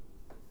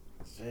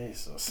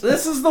 Jesus.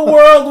 This is the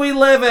world we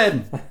live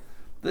in.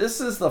 This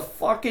is the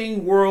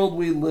fucking world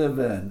we live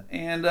in.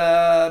 And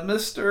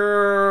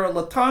Mr.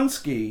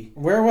 Latunsky...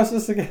 Where was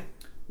this again?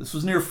 This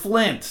was near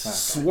Flint, okay.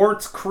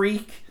 Swartz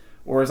Creek.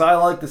 Or as I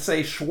like to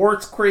say,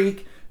 Schwartz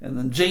Creek, and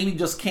then Jamie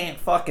just can't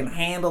fucking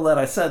handle that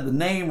I said the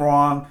name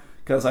wrong,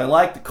 because I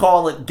like to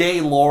call it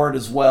Gaylord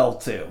as well,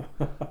 too.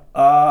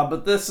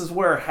 But this is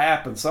where it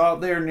happened. So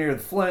out there near the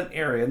Flint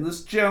area. And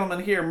this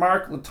gentleman here,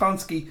 Mark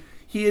Latunsky,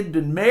 he had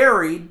been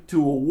married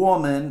to a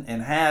woman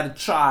and had a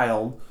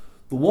child.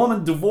 The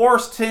woman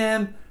divorced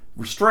him,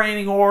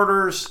 restraining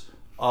orders,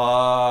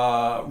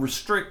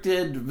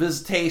 restricted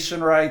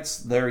visitation rights.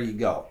 There you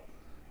go.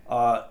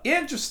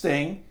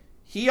 Interesting.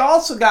 He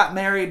also got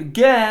married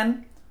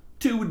again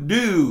to a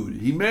dude.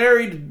 He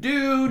married a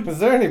dude. Is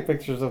there any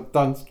pictures of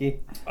Dunsky?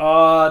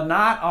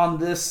 Not on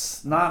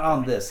this. Not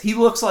on this. He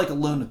looks like a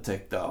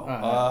lunatic, though.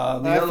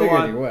 I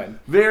figured he would.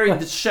 Very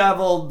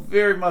disheveled,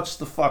 very much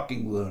the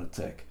fucking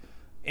lunatic.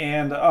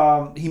 And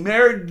he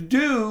married a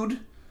dude,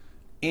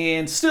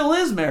 and still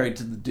is married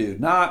to the dude.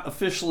 Not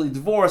officially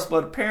divorced,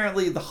 but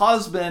apparently the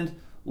husband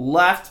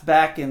left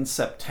back in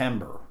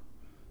September.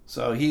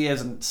 So he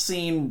hasn't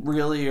seen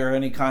really or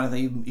any kind of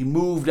thing. He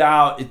moved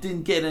out. It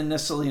didn't get in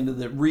necessarily into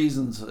the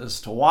reasons as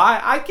to why.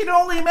 I can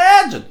only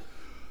imagine.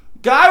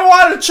 Guy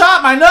wanted to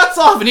chop my nuts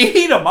off and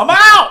eat them. I'm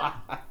out.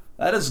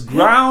 That is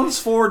grounds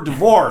for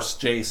divorce,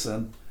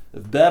 Jason.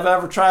 If Bev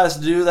ever tries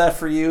to do that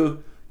for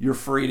you, you're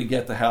free to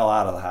get the hell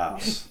out of the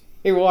house.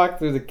 He walked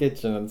through the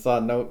kitchen and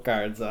saw note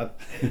cards on.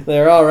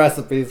 They're all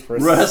recipes for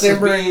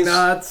simmering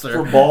nuts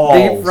or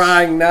deep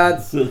frying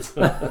nuts.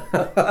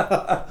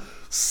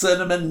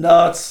 Cinnamon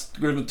nuts.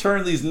 We're going to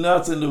turn these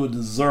nuts into a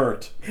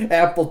dessert.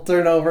 Apple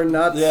turnover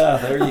nuts. Yeah,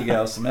 there you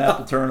go. Some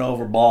apple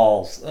turnover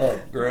balls. Oh,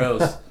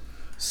 gross.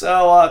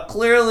 So,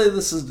 clearly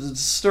this is a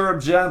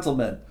disturbed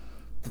gentleman.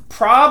 The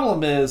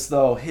problem is,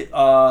 though,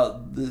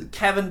 the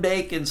Kevin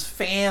Bacon's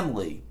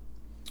family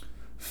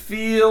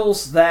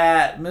feels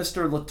that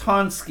Mr.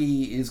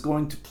 Latunsky is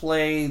going to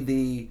play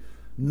the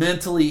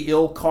mentally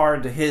ill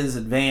card to his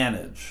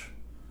advantage.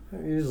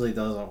 It usually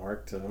doesn't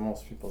work to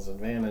most people's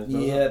advantage,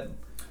 does it?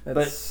 But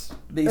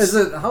is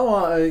it how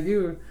long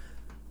you?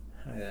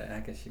 I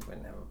guess you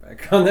wouldn't have a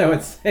background that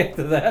would say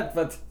to that,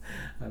 but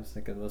I was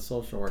thinking of the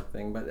social work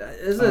thing. But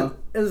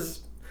is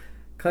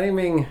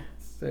claiming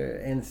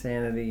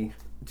insanity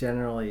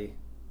generally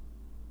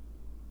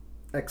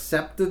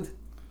accepted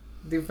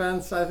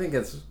defense? I think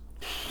it's.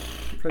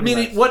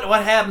 Much.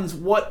 What happens?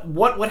 What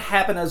would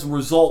happen as a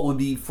result would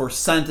be for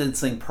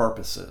sentencing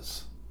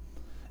purposes.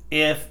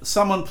 If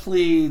someone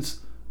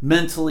pleads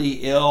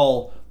mentally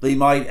ill, they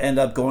might end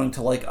up going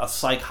to like a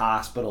psych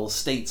hospital, a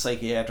state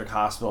psychiatric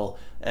hospital,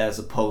 as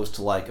opposed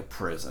to like a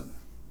prison.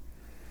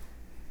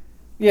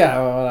 Yeah,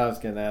 well, what I was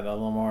getting at a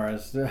little more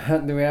is, do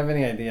we have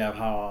any idea of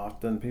how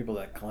often people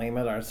that claim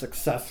it are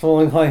successful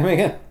in claiming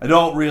it? I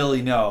don't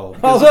really know.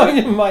 Although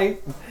you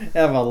might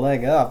have a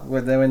leg up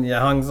with when you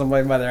hung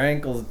somebody by their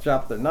ankles and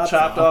chopped their nuts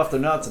off their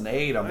nuts and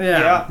ate them.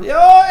 Yeah. Oh,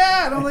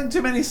 yeah. I don't think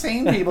too many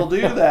sane people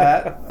do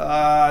that.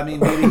 I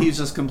mean, maybe he's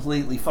just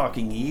completely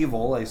fucking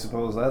evil. I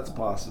suppose that's a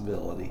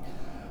possibility.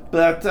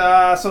 But,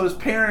 so his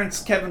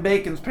parents, Kevin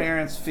Bacon's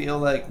parents, feel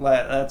like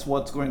that's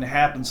what's going to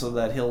happen so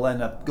that he'll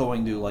end up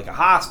going to, like, a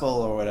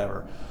hospital or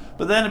whatever.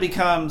 But then it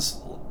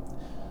becomes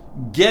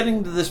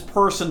getting to this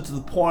person to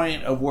the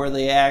point of where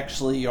they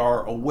actually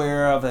are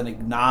aware of and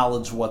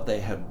acknowledge what they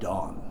have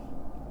done.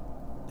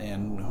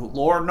 And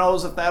Lord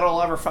knows if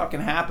that'll ever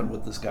fucking happen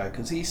with this guy,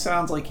 because he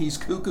sounds like he's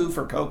cuckoo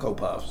for Cocoa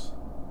Puffs.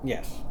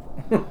 Yes.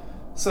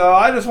 So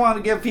I just wanted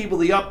to give people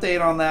the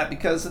update on that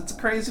because it's a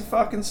crazy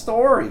fucking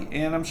story,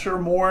 and I'm sure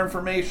more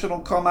information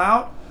will come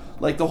out.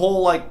 Like the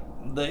whole,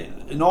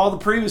 in all the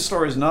previous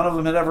stories, none of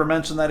them had ever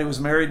mentioned that he was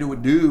married to a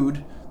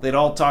dude. They'd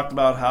all talked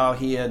about how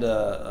he had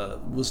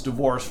was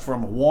divorced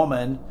from a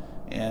woman,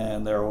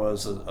 and there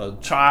was a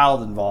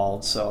child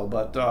involved. So,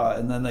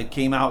 and then they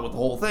came out with the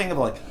whole thing of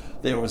like,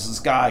 there was this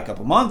guy a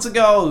couple months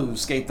ago who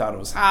escaped out of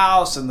his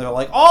house, and they're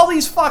like, all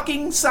these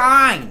fucking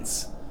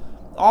signs.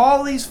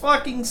 All these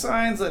fucking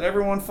signs that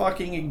everyone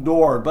fucking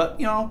ignored. But,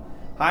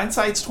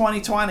 hindsight's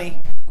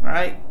 20/20,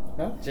 right?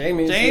 Well,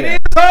 Jamie's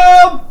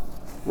home!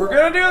 We're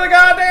gonna do the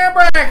goddamn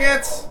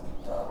brackets!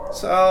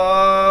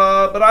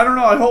 So, but I don't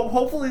know.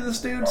 Hopefully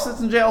this dude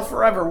sits in jail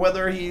forever,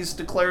 whether he's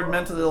declared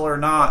mentally ill or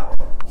not.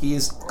 He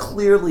is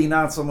clearly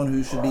not someone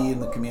who should be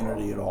in the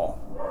community at all.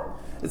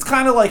 It's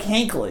kind of like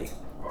Hinckley.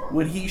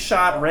 When he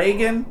shot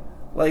Reagan,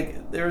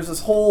 there's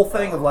this whole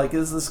thing of,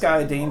 is this guy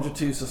a danger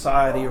to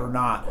society or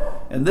not?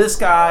 And this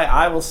guy,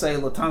 I will say,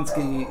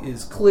 Latunsky,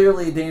 is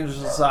clearly a danger to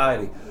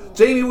society.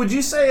 Jamie, would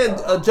you say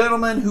a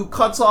gentleman who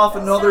cuts off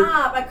another...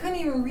 Stop! I couldn't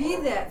even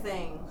read that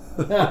thing.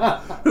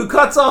 Who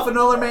cuts off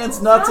another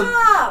man's nuts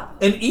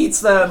and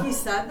eats them... He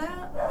said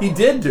that? He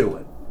did do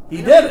it. He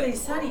did it. They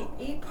said he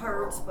ate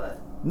parts,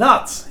 but...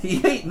 Nuts.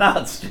 He ate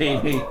nuts,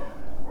 Jamie.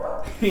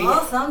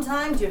 Well,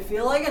 sometimes you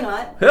feel like a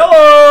nut.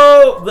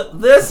 Hello!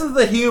 This is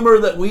the humor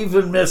that we've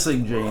been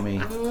missing, Jamie.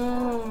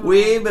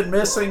 We've been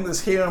missing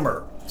this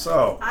humor.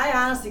 So I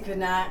honestly could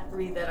not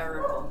read that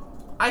article.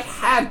 I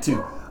had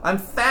to. I'm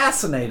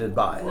fascinated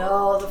by it.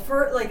 No, the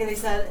first, like they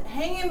said,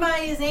 hanging by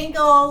his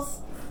ankles,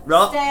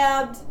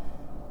 stabbed,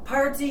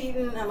 parts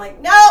eaten. I'm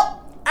like, no!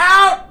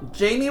 Out!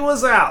 Jamie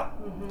was out.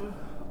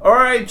 All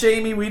right,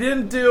 Jamie, we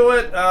didn't do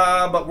it,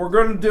 but we're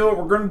going to do it.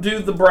 We're going to do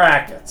the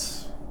brackets.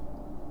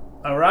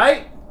 All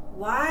right?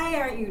 Why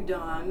aren't you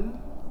done?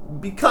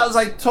 Because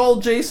I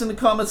told Jason to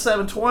come at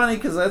 7:20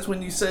 because that's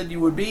when you said you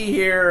would be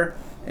here,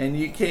 and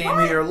you came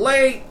here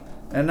late,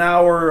 and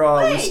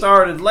now we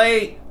started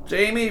late.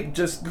 Jamie,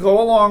 just go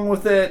along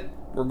with it.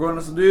 We're going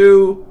to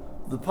do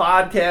the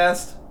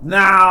podcast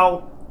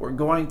now. We're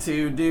going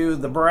to do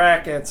the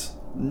brackets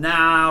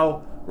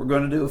now. We're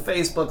going to do a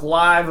Facebook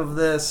Live of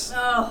this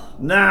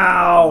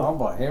now. Oh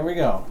boy, here we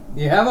go.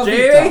 You have a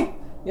Jamie? veto.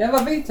 You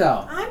have a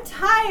veto. I'm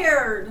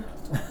tired.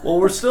 Well,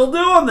 we're still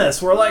doing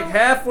this. We're like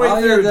halfway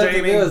through, Jamie.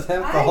 All you have to do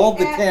is have to hold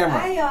the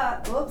camera.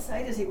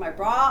 I just took my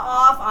bra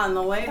off on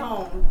the way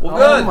home. Well,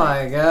 good. Oh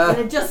my God.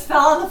 And it just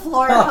fell on the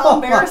floor. How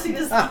embarrassing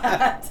is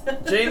that?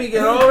 Jamie,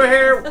 get over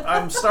here.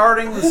 I'm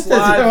starting the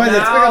slide when now. they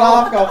took it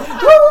off, go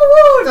woo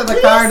woo woo to the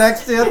car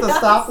next to you at the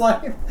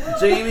stoplight.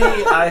 Jamie,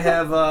 I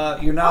have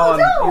you're now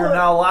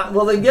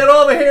well, then get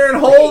over here and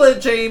hold it,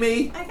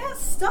 Jamie. I got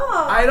stuck.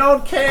 I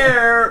don't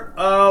care.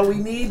 We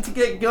need to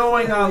get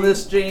going on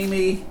this,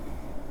 Jamie.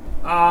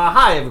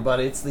 Hi,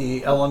 everybody. It's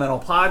the Elemental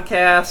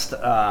Podcast.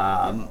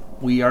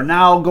 We are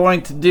now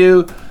going to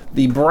do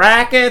the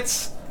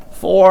brackets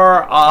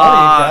for you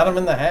got him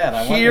in the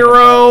hat.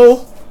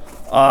 hero,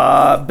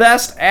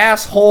 best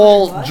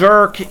asshole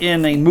jerk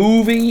in a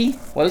movie.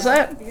 What is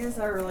that? You guys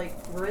are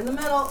we're in the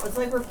middle. It's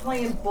like we're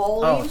playing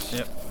bowling. Oh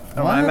shit!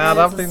 Am I not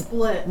up in?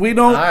 Split. We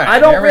don't. Right, I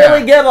don't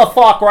really give a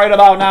fuck right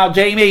about now,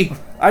 Jamie.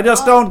 I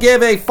just don't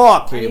give a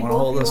fuck. Here, you want to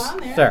hold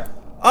this? Sure.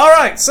 All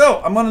right,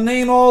 so I'm going to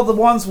name all the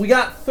ones. We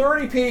got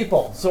 30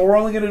 people, so we're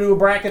only going to do a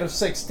bracket of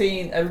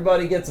 16.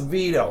 Everybody gets a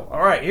veto. All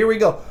right, here we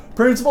go.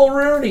 Principal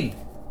Rooney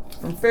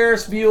from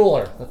Ferris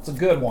Bueller. That's a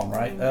good one,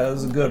 right? That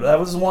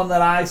was the one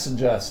that I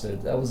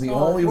suggested. That was the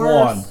only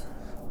one.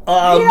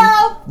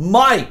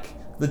 Mike,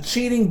 the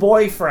cheating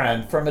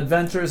boyfriend from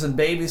Adventures in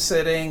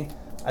Babysitting.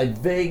 I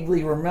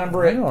vaguely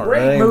remember it.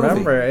 Great movie.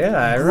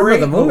 I remember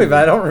the movie,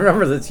 but I don't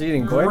remember the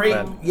cheating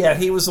boyfriend. Yeah,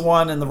 he was the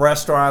one in the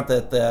restaurant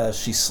that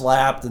she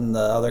slapped and the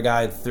other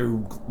guy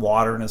threw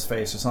water in his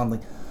face or something.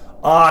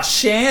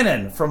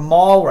 Shannon from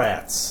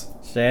Mallrats.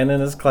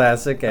 Shannon is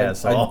classic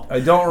asshole.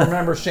 I don't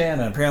remember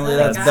Shannon. Apparently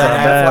that's Ben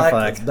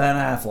Affleck. It's Ben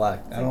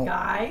Affleck. It's a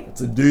guy?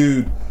 It's a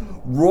dude.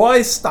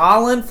 Roy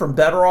Stalin from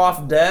Better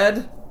Off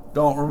Dead.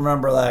 Don't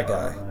remember that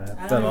guy.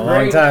 It's been a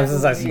long time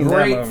since I've seen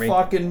that movie. Great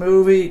fucking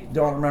movie.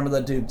 Don't remember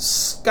that dude.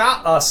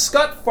 Scott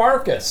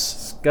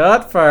Farkus.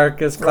 Scott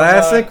Farkus, From,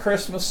 classic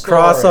Christmas Story.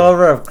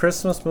 crossover of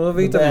Christmas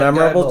movie The to bad guy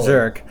memorable bully.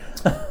 jerk.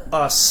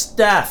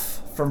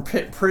 Steph from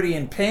Pretty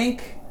in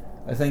Pink.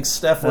 I think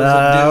Steph was a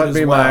That dude would as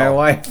be well. my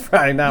wife.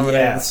 Probably nominated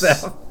Yes.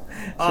 Steph. She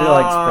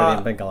likes Pretty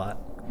in Pink a lot.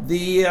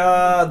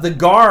 The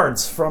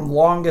guards from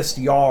Longest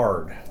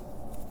Yard.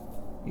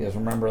 You guys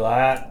remember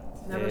that?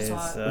 Never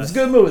saw it. It was a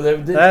good movie.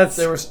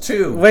 There was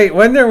two. Wait,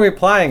 when are we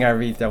playing our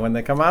Vita? When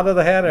they come out of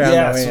the hat or on the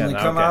Yes, way when in? they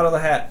come out of the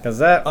hat. Because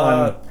that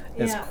one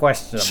is Yeah.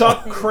 questionable.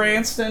 Chuck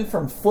Cranston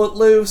from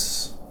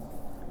Footloose.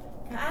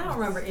 I don't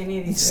remember any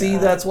of these. See,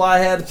 that's why I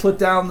had to put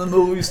down the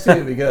movies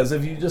too, because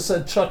if you just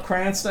said Chuck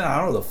Cranston, I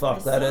don't know who the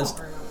fuck that is.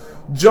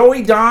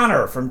 Joey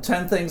Donner from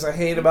 10 Things I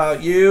Hate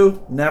About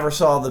You. Never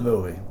saw the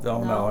movie.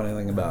 Don't know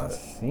anything about it.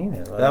 Seen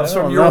it, That was I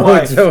don't from your know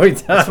wife. who Joey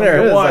That's from Donner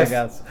your is, wife. I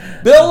guess.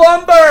 Bill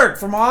Lundberg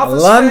from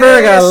Office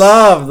Lundberg, I Space.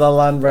 love the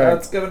Lundberg.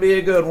 That's going to be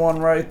a good one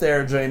right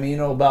there, Jamie. You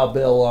know about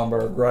Bill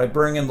Lundberg, right?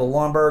 Bring in the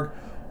Lundberg.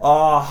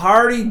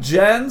 Hardy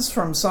Jens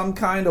from Some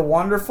Kind of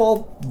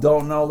Wonderful.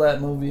 Don't know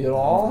that movie at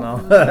all. No,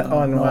 that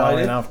one No well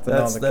idea. enough to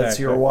know the That's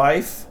your character.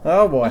 wife.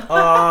 Oh boy,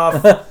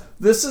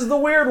 This is the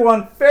weird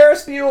one.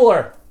 Ferris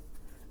Bueller.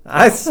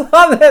 I saw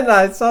that.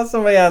 I saw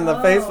somebody on the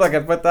Facebook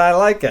and put that. I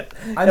like it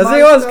I because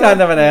he might, was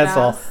kind of an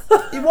asshole.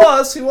 He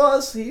was.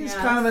 He's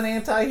Yeah. kind of an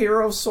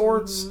anti-hero of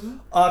sorts.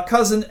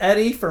 Cousin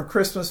Eddie from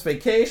Christmas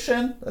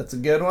Vacation. That's a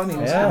good one. He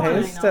was Yeah,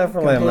 he's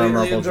definitely a completely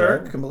memorable a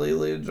jerk. jerk.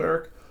 Completely a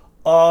jerk.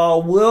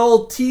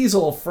 Will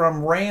Teasel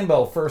from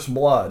Rambo: First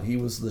Blood. He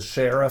was the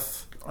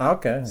sheriff.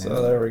 Okay,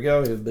 So there we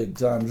go. He's a big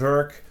time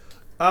jerk.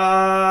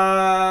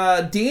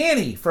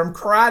 Danny from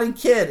Karate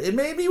Kid. It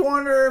made me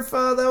wonder if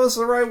that was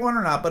the right one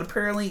or not. But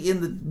apparently,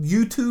 in the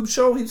YouTube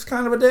show, he's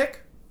kind of a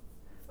dick.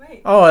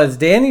 Wait. Oh, is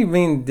Danny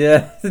mean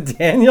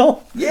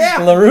Daniel? Yeah.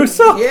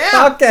 LaRusso?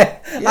 Yeah. Okay.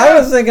 Yeah. I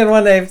was thinking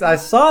when I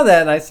saw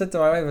that and I said to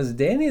my wife, was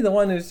Danny the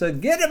one who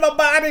said, get him a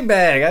body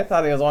bag? I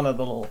thought he was one of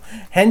the little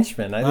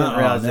henchmen. I didn't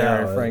realize they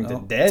were referring to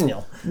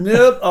Daniel.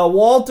 Nope.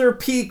 Walter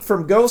Peake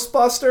from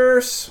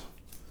Ghostbusters.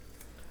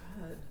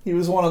 He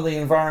was one of the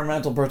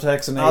environmental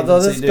protection agency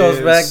Although this goes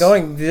dudes.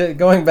 back,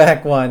 going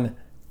back one,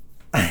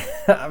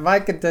 my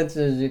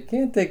contention is you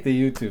can't take the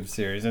YouTube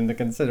series into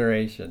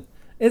consideration.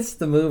 It's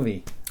the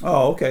movie.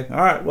 Oh, okay. All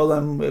right. Well,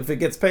 then, if it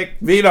gets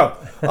picked, veto.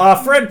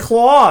 Fred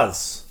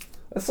Claus.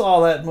 I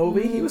saw that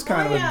movie. He was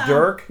kind of a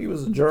jerk. He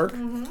was a jerk.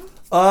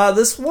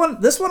 This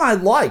one I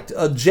liked.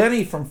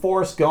 Jenny from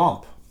Forrest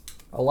Gump.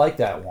 I like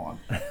that one.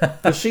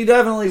 'Cause she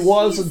definitely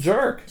was a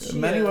jerk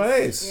in many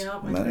ways.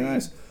 Yep, in many agreed.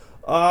 ways.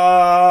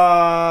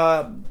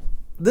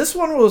 This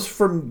one was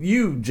from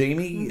you,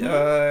 Jamie.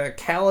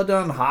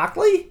 Caledon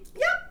Hockley?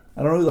 Yep.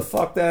 I don't know who the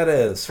fuck that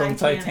is. From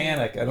Titanic.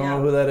 Titanic. I don't Yeah.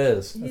 know who that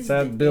is. He's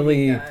that the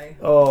Billy- gay guy.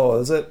 Oh,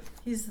 is it?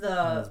 He's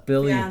the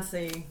Billy.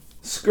 fiance.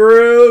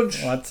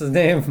 Scrooge. What's his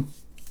name?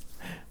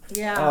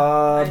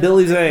 Yeah.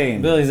 Billy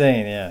Zane. Billy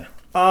Zane, yeah.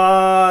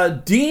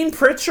 Dean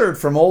Pritchard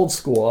from Old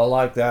School. I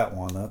like that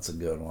one. That's a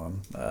good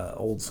one.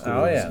 Old School.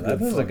 Oh, yeah, is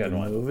that is a good fucking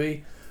one.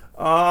 movie.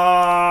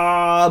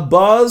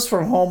 Buzz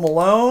from Home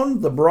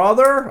Alone, the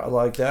brother. I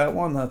like that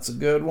one. That's a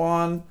good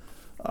one.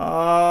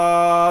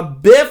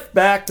 Biff,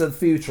 Back to the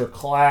Future,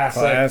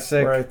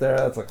 classic. Right there.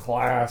 That's a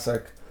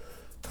classic.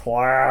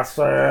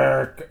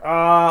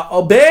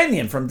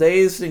 O'Banion from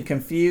Dazed and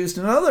Confused,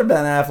 another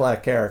Ben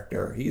Affleck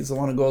character. He's the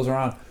one who goes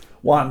around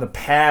wanting to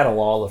paddle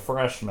all the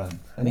freshmen,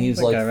 and he's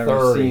I don't like think I've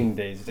ever 30. seen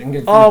Dazed and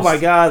Confused. Oh my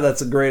God,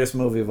 that's the greatest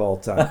movie of all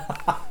time.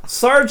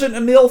 Sergeant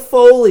Emil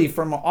Foley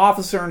from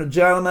Officer and a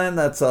Gentleman.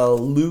 That's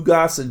Lou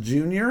Gossett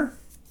Jr.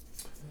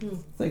 I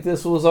think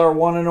this was our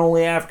one and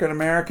only African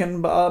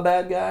American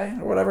bad guy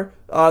or whatever.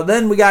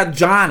 Then we got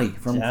Johnny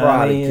from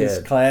Johnny Karate is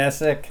Kid.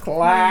 classic.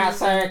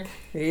 Classic.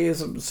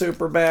 He's a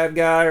super bad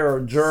guy or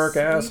a jerk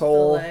Sweep the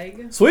asshole.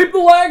 leg. Sweep the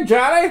leg,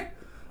 Johnny.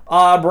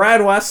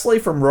 Brad Wesley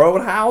from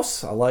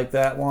Roadhouse. I like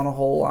that one a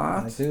whole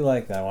lot. I do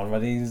like that one,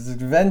 but he's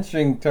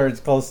venturing towards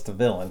close to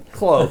villain.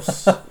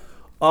 Close.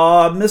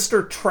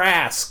 Mr.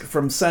 Trask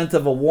from Scent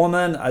of a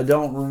Woman. I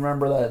don't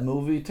remember that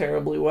movie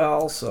terribly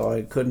well, so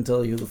I couldn't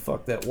tell you who the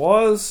fuck that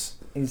was.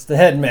 He's the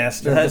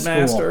headmaster. The of the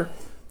headmaster.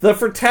 school. The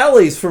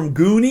Fratellis from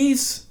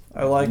Goonies.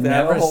 I like that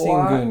Never a whole seen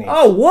lot. Goonies.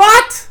 Oh,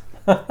 what?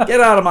 Get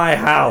out of my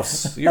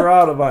house. You're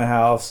out of my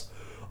house.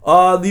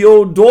 The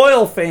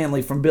O'Doyle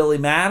family from Billy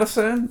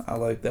Madison. I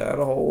like that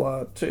a whole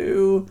lot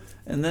too.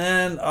 And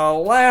then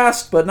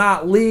last but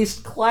not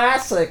least,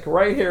 classic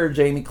right here,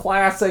 Jamie.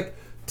 Classic.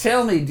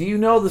 Tell me, do you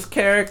know this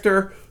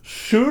character,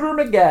 Shooter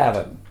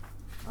McGavin?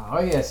 Oh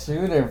yeah,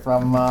 Shooter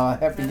from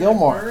Happy I've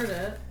Gilmore. heard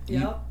it.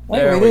 Yep. Wait,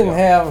 There we we didn't go.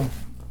 have.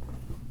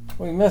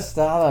 We missed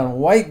out on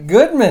White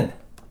Goodman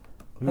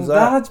from Who's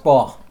that?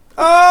 Dodgeball.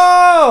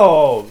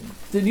 Oh,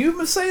 did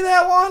you say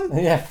that one?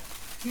 Yeah.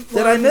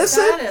 Did I miss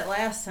you got it? it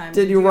last time.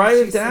 Did you write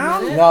it actually down?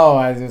 submit No,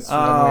 I just. when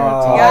we were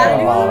talking Gotta do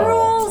the about it.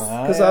 rules.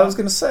 Because I was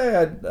going to say,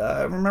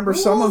 I remember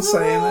someone Rules are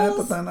saying that,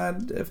 rules. but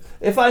then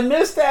if I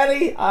missed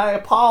any, I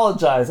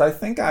apologize. I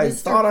think I Mr.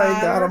 thought I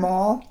got Potter. them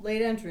all.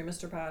 Late entry,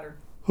 Mr. Potter.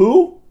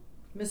 Who?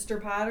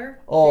 Mr. Potter.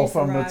 Oh,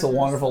 Jason from It's a Rogers.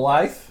 Wonderful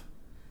Life?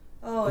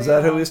 Oh, Is yeah.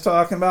 that who he's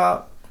talking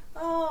about?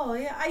 Oh,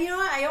 yeah. You know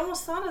what? I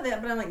almost thought of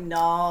that, but I'm like,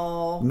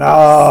 no.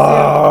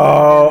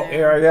 No.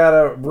 Here, I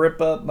gotta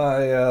rip up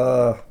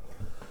my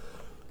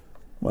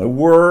my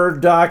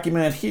Word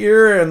document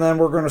here, and then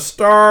we're gonna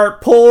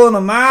start pulling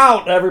them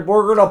out.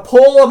 We're gonna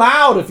pull them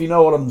out, if you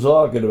know what I'm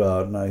talking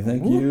about, and I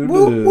think you do.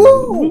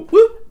 Woo,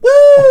 woo,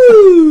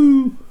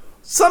 woo.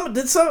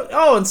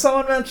 And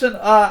someone mentioned.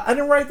 I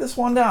didn't write this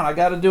one down. I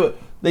got to do it.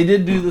 They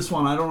did do this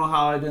one. I don't know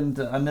how I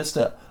missed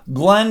it.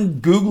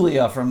 Glenn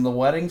Guglia from The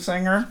Wedding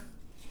Singer.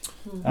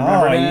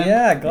 Oh,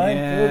 yeah, Glenn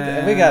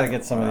Guglia. We got to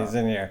get some of these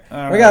in here.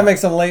 We got to make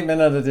some late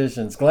minute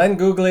additions. Glenn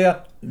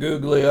Guglia.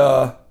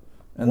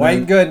 And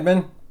White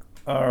Goodman.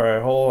 All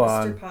right, hold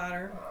on. Mr.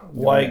 Potter.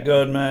 White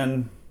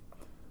Goodman.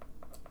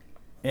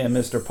 And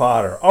Mr.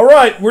 Potter. All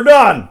right, we're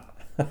done.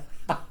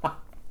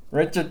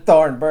 Richard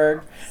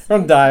Thornburg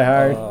from Die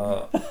Hard.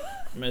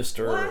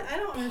 Mr. What? I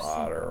don't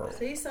Potter. understand.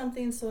 Say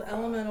something so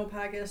Elemental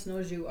Podcast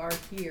knows you are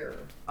here.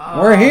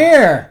 We're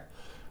here.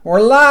 We're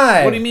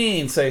live. What do you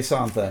mean, say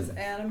something?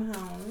 Adam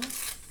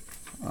Hounds.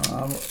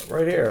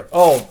 Right here.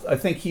 Oh, I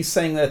think he's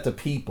saying that to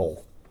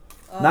people.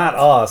 Not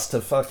us, to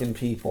fucking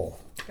people.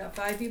 Got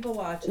 5 people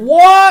watching.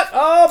 What?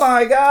 Oh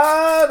my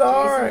God!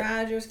 All Jason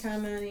right. Rogers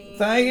commenting.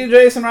 Thank you,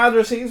 Jason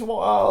Rogers. He's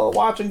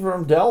watching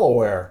from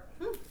Delaware.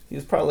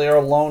 He's probably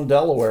our lone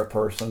Delaware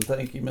person.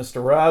 Thank you,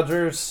 Mr.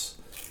 Rogers.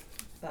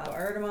 Bob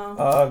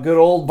Erdemo. Good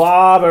old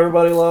Bob.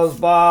 Everybody loves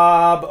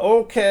Bob.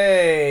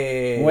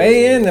 Okay.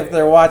 Weigh in if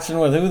they're watching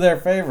with who their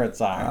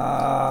favorites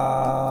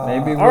are.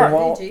 Maybe we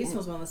won't. Jason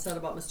was one that said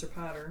about Mr.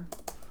 Potter.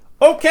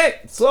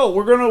 Okay, so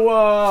we're gonna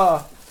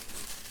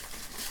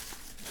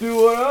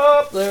do it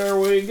up. There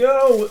we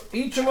go.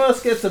 Each of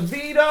us gets a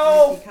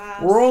veto.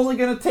 We're only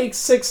gonna take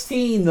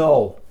 16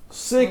 though.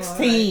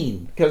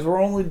 16 because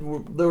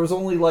there was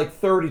only like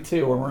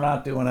 32 and we're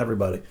not doing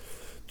everybody.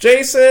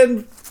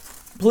 Jason,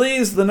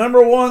 please, the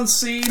number 1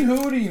 seed,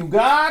 who do you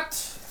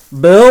got?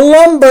 Bill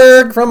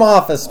Lumbergh from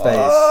Office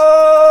Space.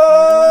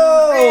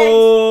 Oh,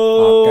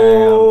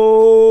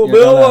 okay,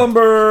 Bill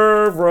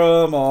Lumbergh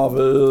from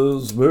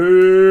Office Space.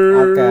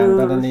 Okay, I'm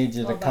gonna need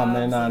you to come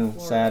in on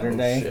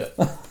Saturday.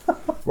 Oh,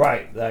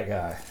 right, that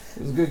guy.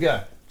 He's a good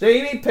guy.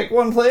 Jamie, pick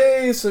one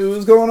please.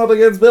 Who's going up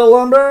against Bill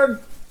Lumbergh?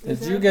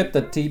 Did you get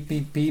the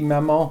TPP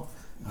memo?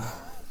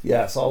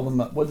 Yes, all the.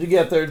 What'd you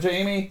get there,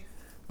 Jamie?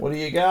 What do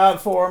you got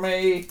for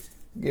me?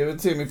 Give it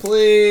to me,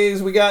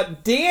 please. We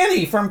got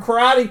Danny from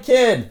Karate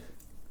Kid.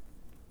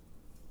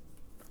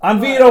 I'm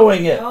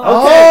vetoing it.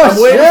 Okay,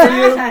 I'm waiting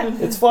for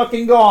you. It's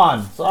fucking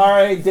gone.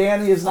 Sorry,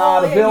 Danny is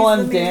not a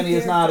villain. Danny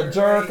is not a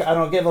jerk. Right. I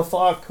don't give a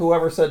fuck.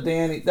 Whoever said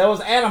Danny. That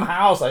was Adam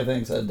House, I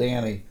think, said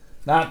Danny.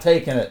 Not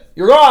taking it.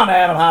 You're gone,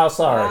 Adam House.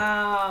 Sorry.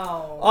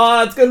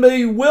 Wow. It's going to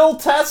be Will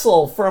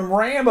Tessel from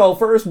Rambo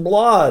First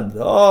Blood.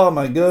 Oh,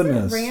 my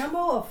goodness. Isn't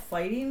Rambo a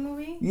fighting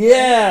movie?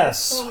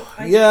 Yes.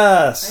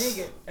 Yes.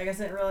 I guess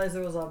I didn't realize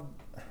there was a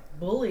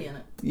bully in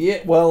it.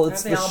 Yeah, well,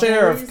 it's the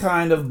sheriff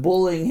kind of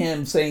bullying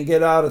him, saying,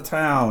 get out of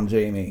town,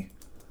 Jamie.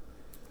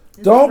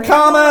 Don't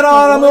comment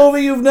on a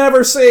movie you've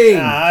never seen.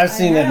 I've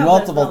seen it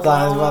multiple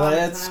times, but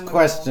it's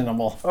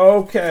questionable.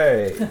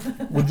 Okay.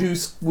 Would you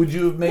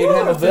have made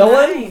him a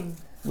villain?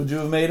 Would you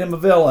have made him a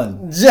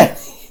villain?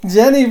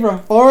 Jenny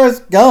from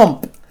Forrest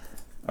Gump.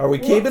 Are we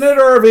keeping it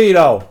or a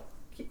veto?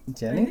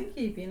 Jenny? I think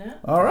keeping it.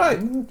 All right.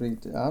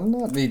 I'm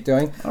not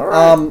vetoing. All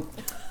right.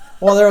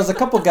 Well, there was a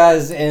couple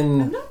guys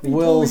in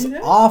Will's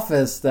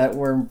office that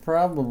were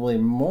probably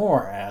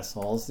more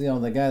assholes. You know,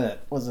 the guy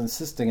that was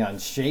insisting on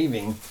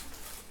shaving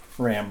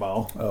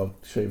Rambo. Oh,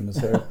 shaving his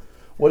hair.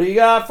 What do you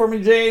got for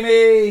me,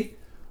 Jamie?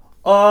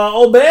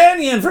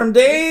 O'Banion from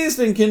Dazed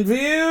and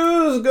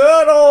Confused.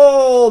 Good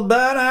old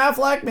Ben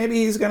Affleck.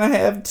 Maybe he's going to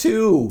have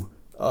 2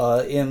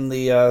 in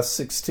the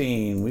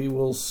 16. We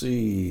will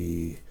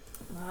see.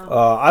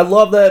 Wow. I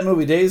love that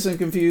movie. Dazed and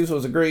Confused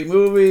was a great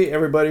movie.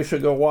 Everybody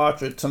should go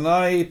watch it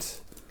tonight.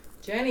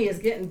 Jenny is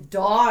getting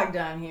dogged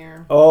on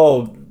here.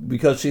 Oh,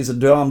 because she's a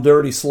dumb,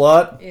 dirty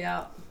slut?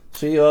 Yeah.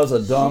 She was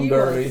a dumb,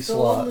 dirty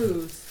slut.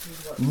 Loose.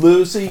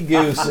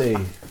 Loosey-goosey.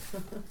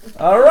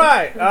 All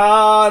right.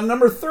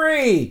 Number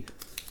 3.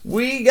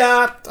 We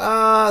got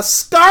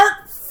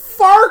Scart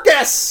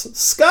Farkas.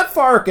 Scott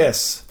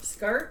Farkas.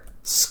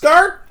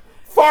 Scart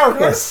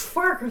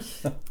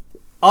Farkas.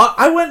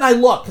 I went and I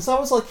looked because I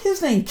was like,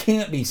 his name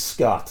can't be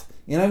Scott.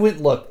 And I went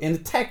and looked,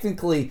 and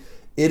technically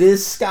it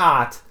is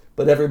Scott,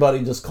 but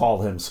everybody just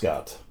called him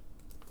Scott.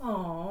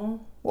 Oh.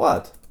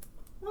 What?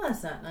 Well,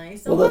 that's not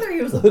nice. No wonder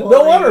he was a bully.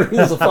 No wonder he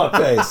was a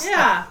fuckface.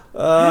 Yeah.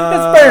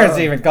 His parents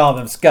even called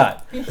him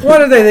Scott. What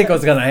did they think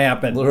was going to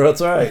happen?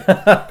 That's right.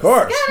 Of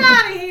course. Get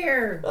out of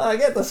here.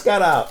 Get the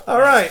Scott out. All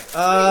right.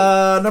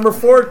 Number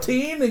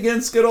 14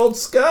 against good old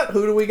Scott.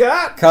 Who do we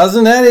got?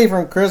 Cousin Eddie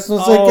from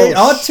Christmas Vacation.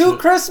 Oh, 2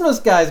 Christmas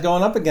guys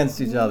going up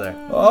against each other.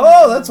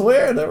 Oh, that's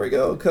weird. There we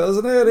go.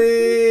 Cousin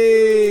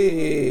Eddie.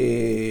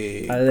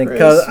 I think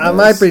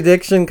my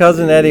prediction,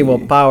 Cousin Eddie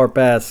will power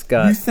past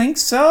Scott. You think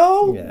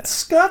so? Yeah.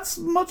 Scott's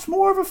much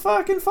more of a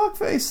fucking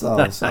fuckface,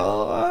 though.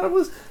 So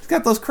he's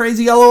got those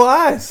crazy yellow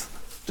eyes.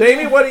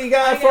 Jamie, what do you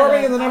got for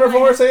me in the number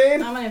 4 seed? I'm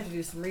going to have to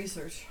do some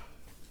research.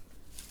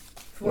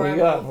 What do you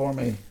got for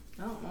me?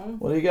 I don't know.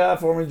 What do you got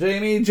for me,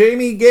 Jamie?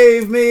 Jamie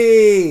gave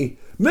me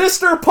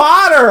Mr.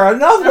 Potter,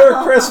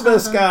 another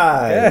Christmas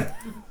guy. Yeah.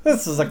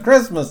 This is a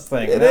Christmas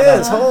thing. It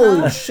is.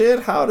 Holy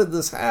shit, how did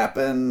this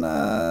happen?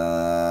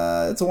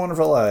 It's a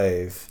Wonderful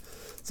Life.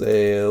 It's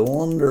a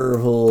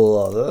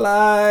wonderful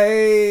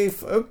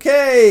life.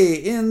 Okay,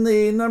 in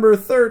the number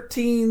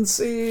 13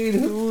 seed,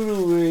 who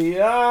do we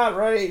got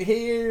right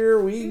here?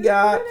 We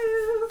got...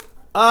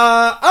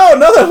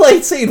 another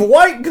late seed,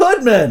 White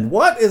Goodman.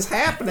 What is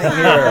happening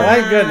here?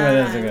 White Goodman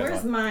is a good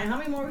Where's one. mine? How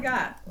many more we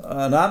got?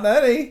 Not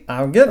many.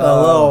 I'm getting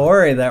a little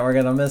worried that we're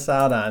going to miss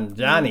out on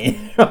Johnny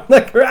from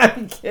the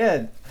Karate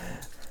Kid.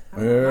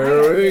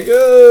 There we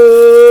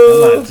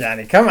go. Come on,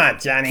 Johnny. Come on,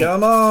 Johnny.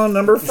 Come on,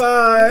 number I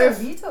don't 5.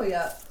 veto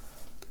yet.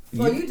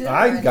 Well, you did.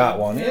 I already. got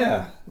one,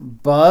 yeah.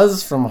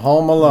 Buzz from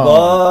Home Alone.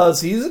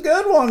 Buzz, he's a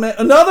good one, man.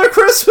 Another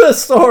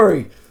Christmas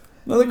story.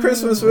 Another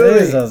Christmas movie.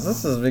 Jesus,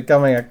 this is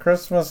becoming a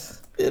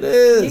Christmas. It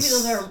is. Maybe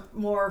those are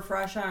more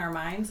fresh on our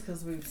minds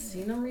because we've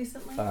seen them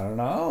recently. I don't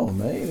know,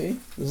 maybe.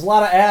 There's a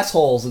lot of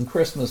assholes in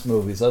Christmas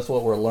movies. That's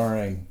what we're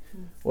learning.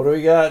 What do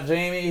we got,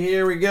 Jamie?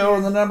 Here we go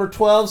in the number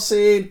 12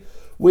 seed.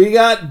 We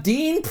got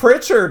Dean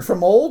Pritchard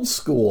from Old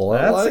School.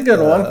 That's a good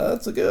one.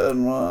 That's a good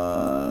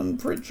one.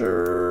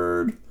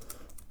 Pritchard.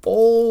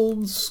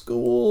 Old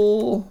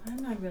School. I'm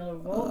not going to be able to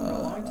vote for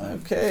a long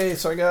time. Okay,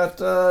 so I got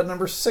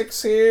number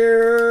 6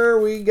 here.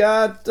 We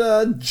got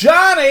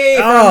Johnny.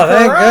 Oh, from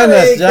thank Karate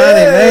goodness Johnny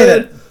Kid. made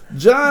it.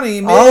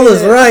 Johnny made All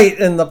is it. right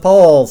in the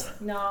polls.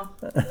 No.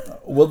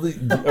 Well, are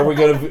you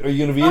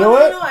gonna veto No,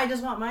 it? no, I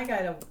just want my guy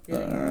to get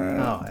it.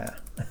 Oh, yeah.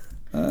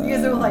 You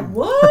guys are like,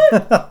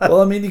 what?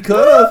 Well, I mean, you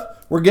could have.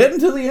 We're getting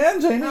to the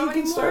end, Jamie. How You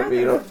many can more start are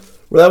there? veto.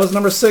 Well, that was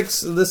number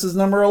 6. This is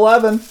number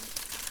 11.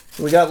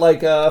 So we got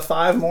like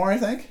 5 more, I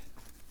think.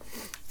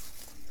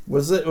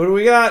 What do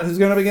we got? Who's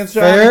going up against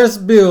Johnny? Ferris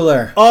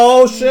Bueller.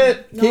 Oh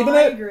shit! No, Keeping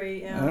I it.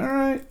 agree. Yeah. All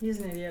right. He's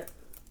an idiot.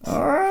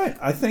 All right.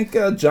 I think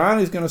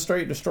Johnny's going to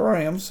straight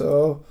destroy him.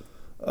 So,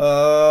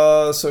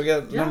 so we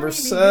got number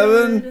Johnny be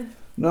 7. good.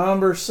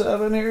 Number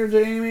 7 here,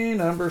 Jamie.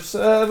 Number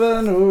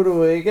 7. Who do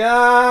we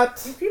got?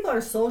 These people are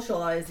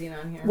socializing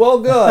on here. Well,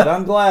 good.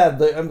 I'm glad.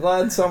 I'm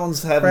glad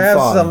someone's having Perhaps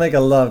fun. they'll make a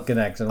love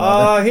connection with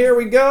it. Here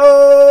we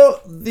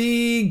go.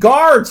 The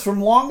guards from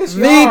Longest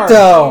Yard.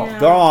 Veto. Yeah.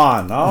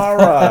 Gone. All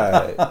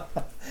right.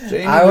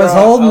 Jamie, I was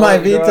draw- holding I'll my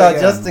let you draw veto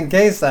again. just in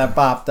case that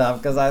popped up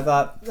because I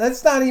thought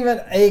that's not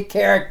even a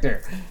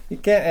character. You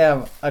can't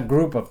have a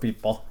group of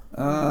people.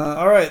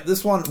 All right,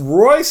 this one,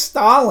 Roy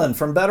Stalin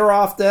from Better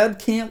Off Dead.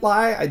 Can't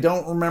lie, I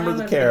don't remember I'm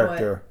the gonna veto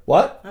character.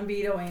 What? I'm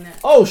vetoing it.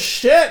 Oh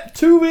shit!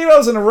 2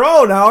 vetoes in a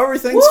row. Now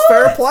everything's What?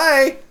 fair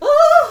play.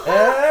 Oh!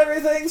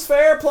 Everything's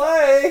fair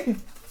play.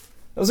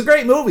 It was a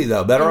great movie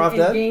though. Better Off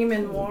Dead. Game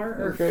and War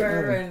or Okay,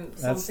 Fair movie. and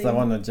something. That's the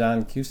one with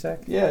John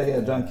Cusack? Yeah,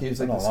 John It's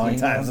Cusack. been a the long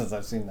skiing time one. since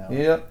I've seen that one.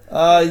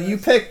 Yep. You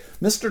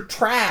picked Mr.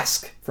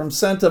 Trask from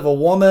Scent of a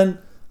Woman.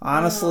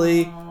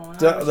 Honestly, Oh, I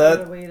wish I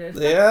would've waited.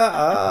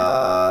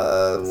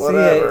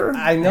 whatever. See,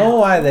 I know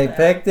why they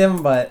picked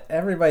him, but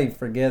everybody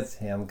forgets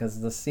him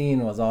because the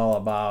scene was all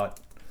about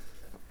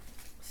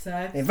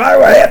Sex. if I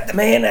were half the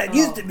man that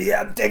used to be,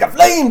 I'd take a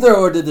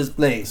flamethrower to this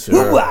place.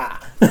 Sure.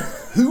 Hoo-ah!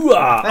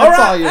 Hoo-ah. That's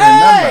all you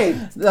remember.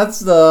 Hey! That's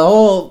the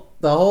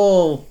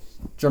whole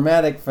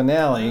dramatic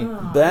finale.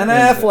 Ben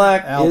Is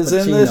Affleck Al is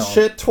in this Pacino.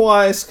 shit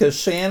twice because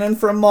Shannon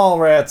from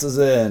Mallrats is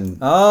in.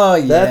 Oh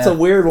yeah, That's a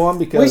weird one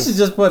We because should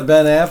just put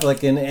Ben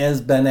Affleck in as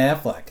Ben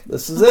Affleck.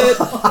 this is it.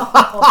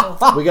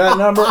 We got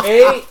number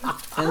 8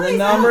 and then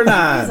number He's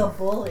 9. a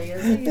bully,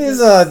 isn't he? He's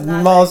just a not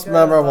that most good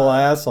memorable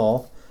about-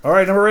 asshole. All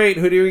right, number 8.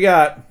 Who do we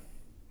got?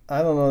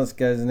 I don't know this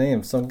guy's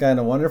name. Some kind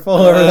of wonderful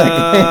or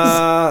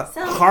that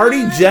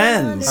Hardy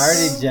Jens.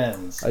 guy's Hardy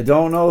Jens. I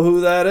don't know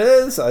who that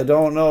is. I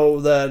don't know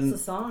It's a that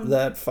song.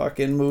 that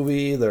fucking movie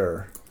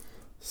either.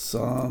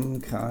 Some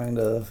kind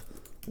of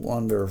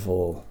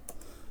wonderful.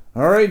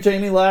 All right,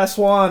 Jamie, last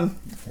one.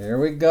 Here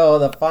we go,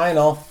 the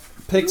final.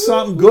 Pick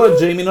something good,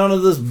 Jamie. None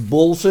of this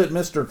bullshit,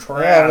 Mr.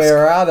 Trask. Yeah, we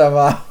were out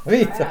of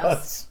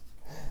vetoes.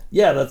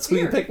 Yeah, that's who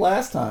you Here. picked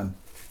last time.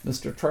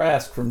 Mr.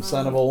 Trask from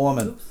Son of a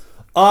Woman.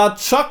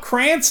 Chuck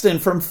Cranston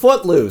from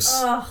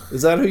Footloose. Ugh.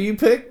 Is that who you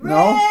picked?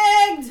 No?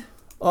 Rigged!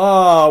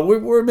 Oh,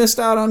 we're missed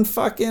out on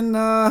fucking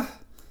the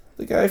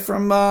guy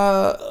from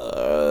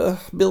not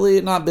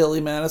Billy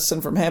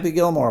Madison, from Happy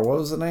Gilmore. What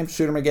was the name?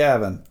 Shooter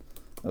McGavin.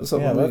 That was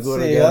something Yeah, we let's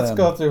would've see. got Let's him.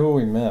 go through who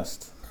we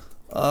missed.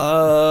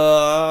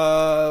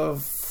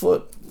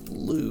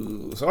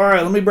 Footloose. All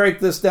right, let me break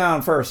this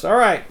down first. All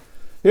right,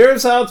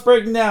 here's how it's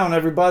breaking down,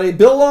 everybody.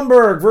 Bill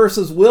Lumberg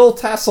versus Will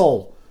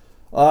Tessel.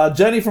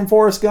 Jenny from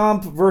Forrest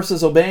Gump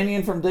versus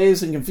O'Banion from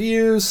Dazed and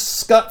Confused.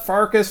 Scott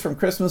Farkas from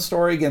Christmas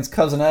Story against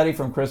Cousin Eddie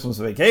from Christmas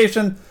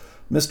Vacation.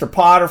 Mr.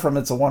 Potter from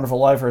It's a Wonderful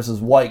Life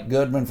versus White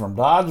Goodman from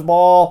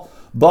Dodgeball.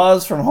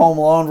 Buzz from Home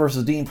Alone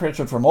versus Dean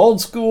Pritchard from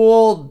Old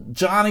School.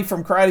 Johnny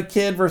from Karate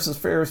Kid versus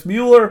Ferris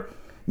Bueller.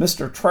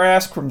 Mr.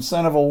 Trask from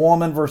Son of a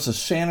Woman versus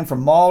Shannon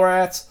from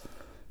Mallrats.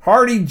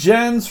 Hardy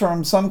Jens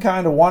from Some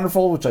Kind of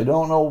Wonderful, which I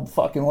don't know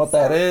fucking what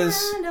that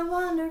is, Kinda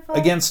wonderful.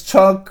 against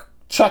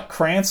Chuck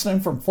Cranston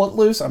from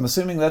Footloose. I'm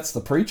assuming that's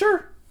the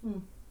preacher.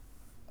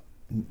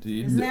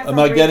 Isn't that Am from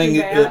I getting?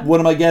 Breaking Bad? What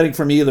am I getting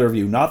from either of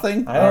you?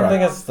 Nothing. I don't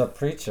think it's the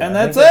preacher. And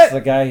I that's think it's it?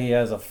 the guy he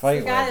has a fight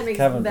The guy that with. makes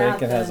Kevin Beth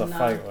Bacon has a in,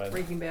 fight with.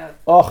 Breaking Bad.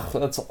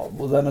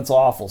 Oh, then it's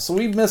awful. So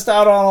we missed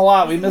out on a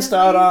lot. We missed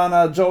out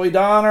on Joey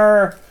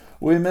Donner.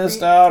 We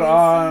missed out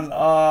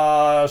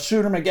on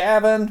Shooter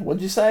McGavin.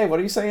 What'd you say? What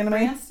are you saying to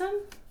me? Cranston?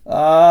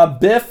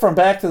 Biff from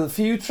Back to the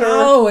Future.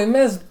 Oh, we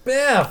missed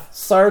Biff.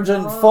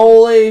 Sergeant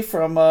Foley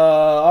from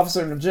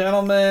Officer and a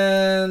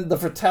Gentleman. The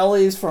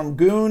Fratellis from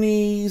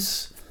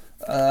Goonies.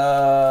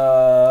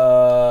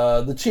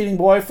 The cheating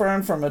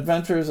boyfriend from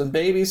Adventures in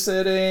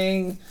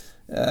Babysitting.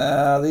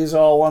 These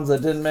are all ones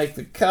that didn't make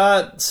the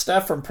cut.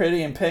 Steph from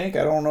Pretty in Pink.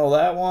 I don't know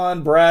that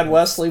one. Brad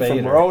Wesley from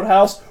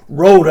Spader.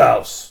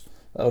 Roadhouse.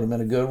 That would have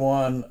been a good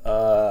one.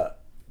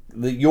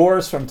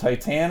 Yours from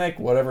Titanic,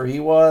 whatever he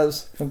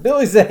was. From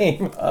Billy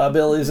Zane.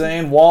 Billy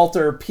Zane.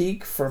 Walter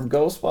Peake from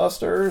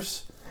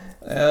Ghostbusters.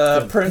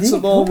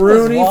 Principal Who was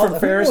Rooney Walter- from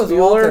Ferris who was Bueller.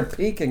 Walter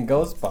Peake in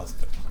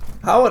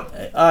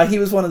Ghostbusters. He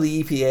was one of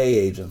the EPA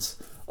agents.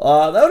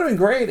 That would have been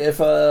great if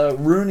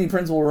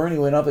Principal Rooney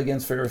went up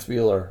against Ferris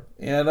Bueller.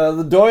 And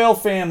the Doyle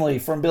family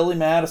from Billy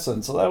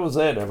Madison. So that was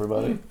it,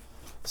 everybody.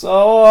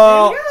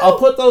 So I'll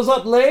put those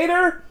up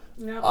later.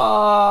 Yep.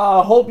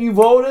 Hope you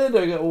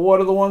voted. What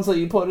are the ones that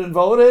you put in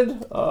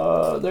voted?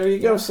 There you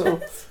go.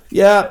 So,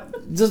 yeah,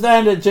 just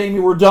end it,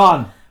 Jamie. We're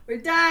done. We're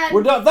done.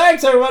 We're done.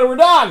 Thanks, everybody. We're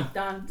done.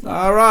 Done.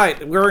 All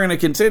right. We're going to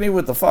continue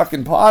with the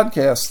fucking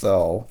podcast,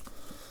 though,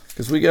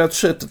 because we got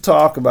shit to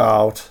talk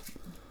about.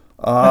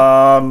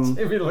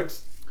 Maybe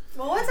looks.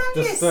 Well, what time do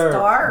you Disturbed.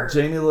 start?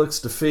 Jamie looks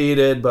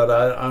defeated, but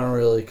I don't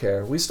really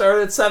care. We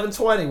started at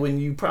 7:20 when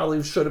you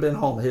probably should have been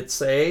home. Hit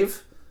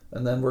save,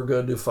 and then we're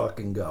good to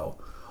fucking go.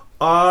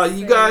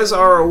 You guys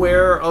are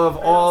aware of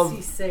all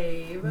See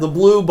save. the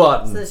blue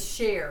button. It says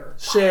share.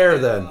 Share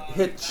then.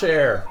 Hit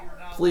share.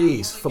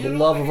 Please, for the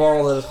love of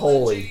all that is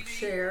holy.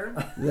 Share.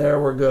 There,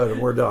 we're good.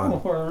 We're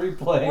done. We're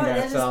replaying What,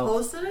 they just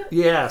ourselves. posted it?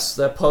 Yes,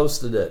 that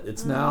posted it.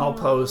 It's now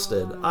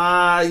posted.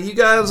 You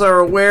guys are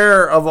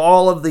aware of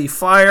all of the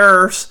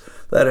fires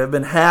that have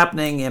been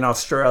happening in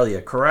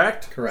Australia,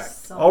 correct?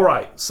 Correct. All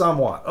right,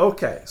 somewhat.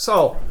 Okay,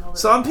 so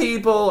some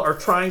people are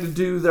trying to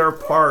do their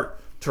part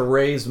to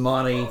raise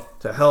money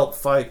to help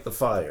fight the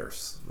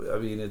fires. I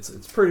mean, it's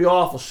pretty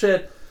awful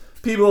shit.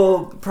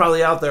 People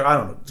probably out there, I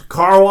don't know,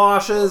 car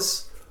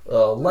washes,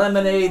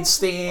 lemonade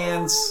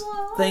stands,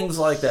 things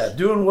like that,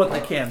 doing what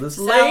they can. This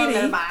Selling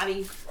their lady,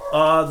 body.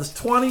 this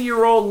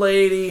 20-year-old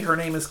lady, her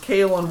name is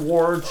Kaylin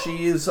Ward.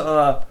 She is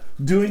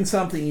doing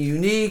something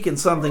unique and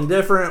something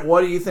different.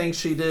 What do you think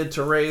she did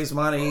to raise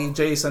money?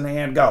 Jason,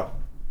 and go.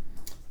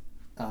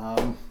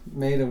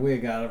 Made a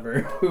wig out of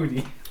her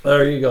hoodie.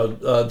 There you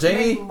go.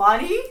 Jamie? Make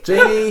money?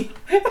 Jamie?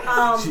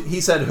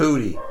 He said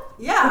hootie.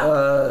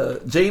 Yeah.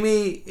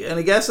 Jamie,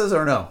 any guesses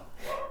or no?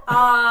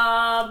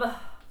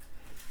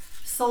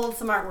 Sold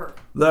some artwork.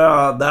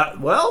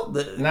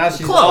 Now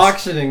she's close.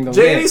 auctioning the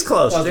Jamie's wig.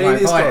 close. Was my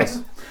Jamie's plan.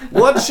 close.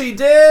 What she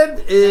did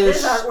It is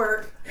is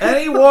artwork.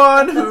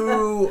 anyone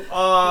who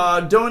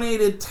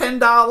donated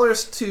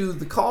 $10 to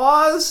the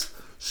cause,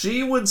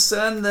 she would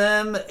send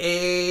them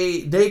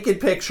a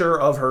naked picture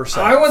of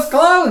herself. I was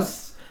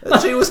close.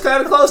 She was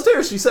kind of close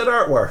too. She said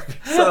artwork.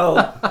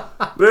 So,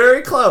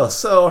 very close.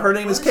 So, her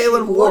name is What does she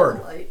Kaylin look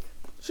Ward. like?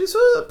 She's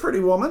a pretty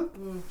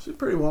woman. She's a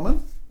pretty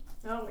woman.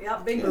 Oh, yeah,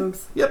 big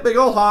boobs. Yep, big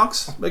old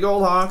honks. Big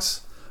old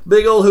honks.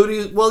 Big old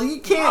hootie. Well, you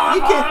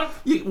can't.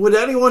 Would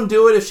anyone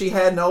do it if she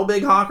had no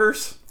big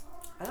honkers?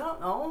 I don't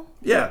know.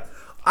 Yeah.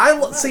 I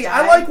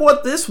like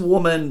what this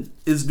woman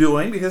is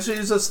doing because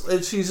she's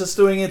just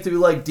doing it through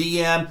like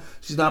DM.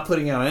 She's not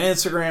putting it on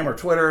Instagram or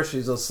Twitter.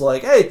 She's just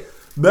like, hey,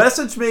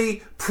 message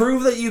me,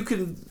 prove that you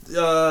can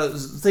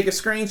take a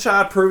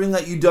screenshot proving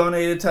that you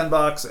donated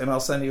 $10 and I'll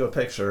send you a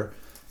picture.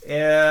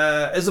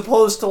 As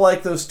opposed to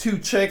like those two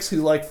chicks who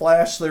like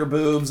flash their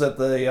boobs at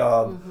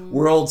the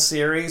World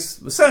Series.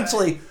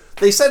 Essentially,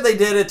 they said they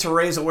did it to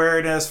raise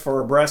awareness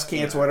for breast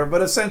cancer or whatever,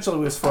 but essentially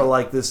it was for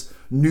like this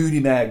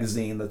nudie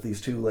magazine that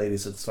these two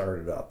ladies had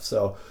started up.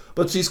 So,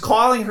 but she's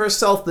calling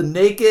herself the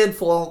Naked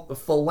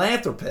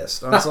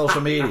Philanthropist on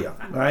social media,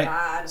 right?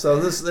 God. So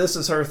this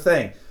is her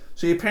thing.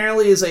 She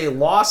apparently is a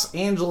Los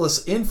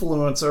Angeles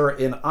influencer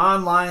and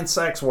online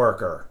sex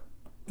worker.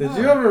 Did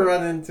you ever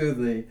run into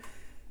the...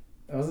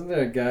 Wasn't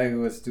there a guy who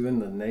was doing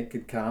the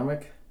naked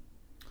comic?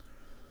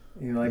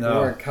 You know, like No.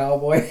 wore a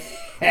cowboy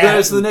hat.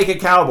 There's the Naked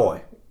Cowboy.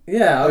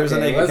 Yeah, okay. There's a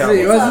naked wasn't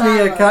cowboy. he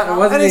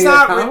wasn't And he he's a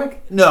not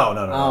comic? No.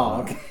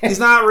 Oh, okay. He's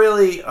not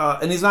really,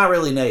 and he's not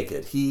really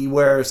naked. He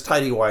wears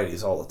tighty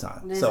whities all the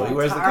time. There's So a he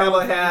wears the guitar cowboy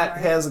with him, hat,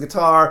 right? has a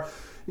guitar.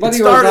 But It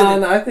he was started-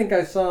 on, I think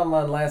I saw him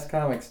on Last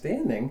Comic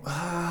Standing.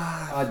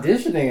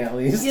 Auditioning, at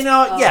least. You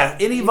know, yeah,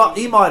 and he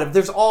might have.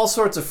 There's all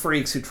sorts of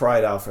freaks who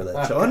tried out for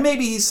that show. And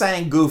maybe he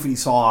sang goofy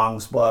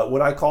songs, but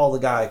would I call the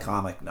guy a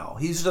comic? No.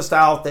 He's just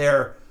out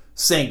there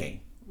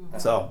singing.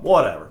 So,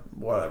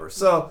 whatever.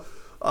 So,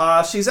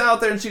 She's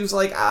out there and she was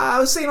like, I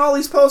was seeing all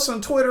these posts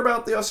on Twitter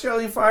about the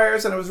Australian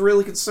fires and I was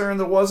really concerned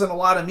there wasn't a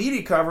lot of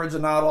media coverage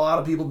and not a lot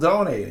of people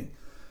donating.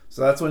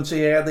 So that's when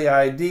she had the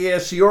idea.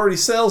 She already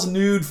sells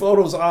nude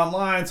photos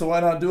online, so why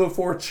not do it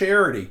for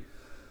charity?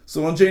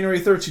 So on January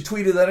 3rd, she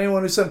tweeted that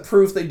anyone who sent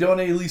proof they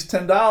donated at least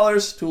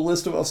 $10 to a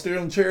list of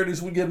Australian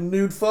charities would get a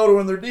nude photo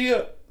in their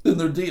DMs.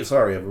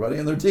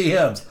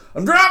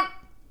 I'm drunk!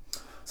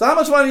 So how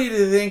much money do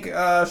you think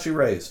she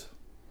raised?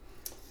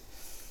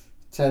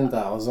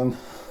 10,000.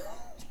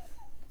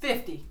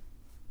 50.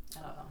 I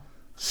don't know.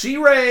 She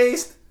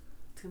raised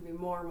It's gonna be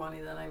more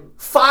money than I'm.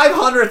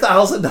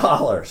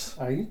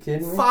 $500,000. Are you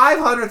kidding me?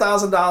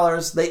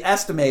 $500,000 they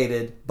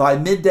estimated by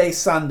midday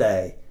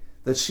Sunday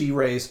that she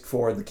raised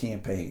for the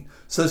campaign.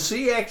 So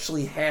she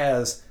actually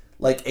has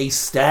like a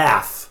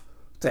staff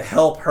to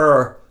help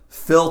her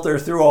filter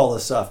through all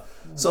this stuff.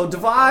 So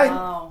divide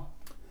Wow.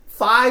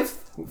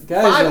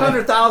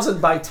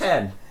 500,000 by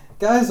 10.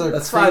 Guys are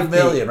That's creepy. 5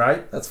 million,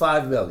 right? That's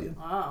 5 million.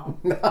 Wow.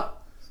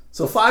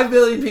 So 5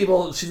 million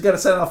people, she's got to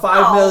send out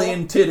 5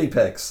 million titty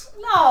pics.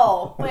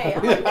 No. Wait.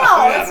 I'm like, no,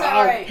 that's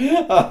not right.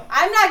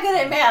 I'm not good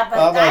at math, but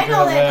I'm not I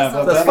know good at that math,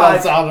 doesn't. but That's That five.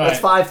 doesn't sound right. That's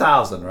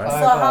 5,000, right?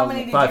 So how many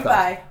did you 5,000.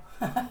 buy?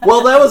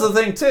 Well, that was the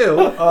thing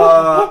too.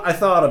 I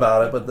thought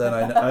about it, but then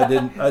I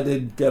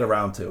didn't get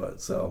around to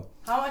it. So,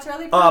 How much are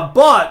they?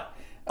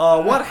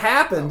 what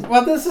happened?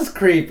 Well, this is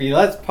creepy.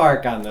 Let's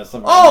park on this.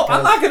 Oh,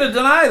 I'm not going to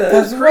deny that.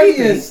 It's Because what do you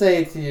creepy.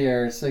 say to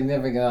your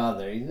significant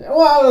other? You say,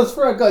 well, it was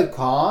for a good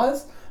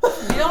cause. You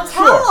don't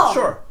tell them.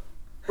 Sure.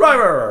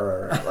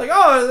 Right. Like,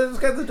 oh, it's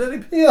got the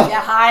titty. Yeah. You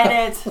hide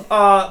it.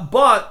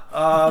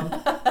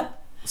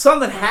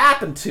 Something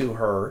happened to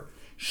her.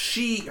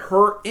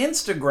 Her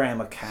Instagram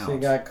account. She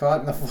got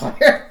caught in the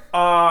fire.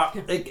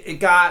 It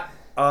got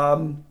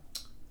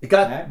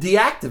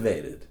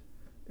deactivated.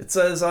 It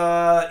says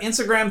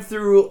Instagram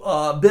threw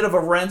a bit of a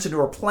wrench into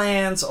her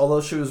plans.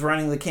 Although she was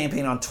running the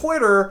campaign on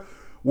Twitter,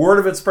 word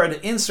of it spread to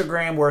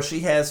Instagram, where she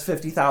has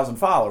 50,000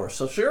 followers.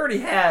 So she already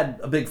had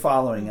a big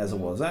following as it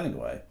was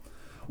anyway.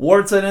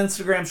 Ward said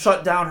Instagram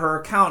shut down her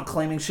account,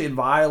 claiming she had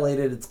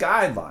violated its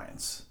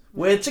guidelines.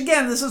 Which,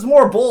 again, this is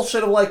more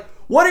bullshit of like,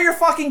 what are your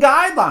fucking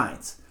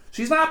guidelines?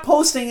 She's not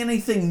posting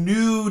anything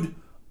nude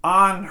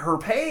on her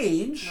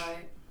page.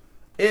 Right.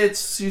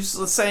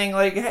 She's saying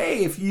like,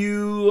 hey, if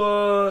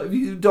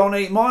you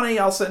donate money,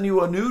 I'll send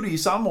you a nudie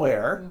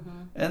somewhere,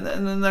 and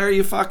then there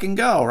you fucking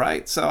go,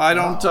 right? So I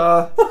don't.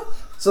 So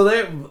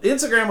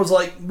Instagram was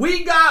like,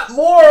 we got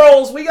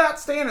morals, we got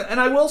standards, and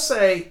I will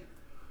say,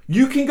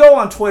 you can go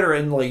on Twitter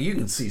and like you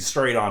can see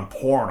straight on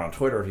porn on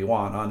Twitter if you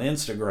want. On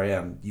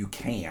Instagram, you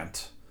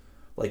can't.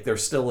 Like, there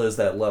still is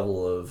that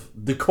level of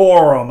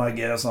decorum, I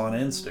guess, on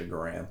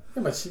Instagram.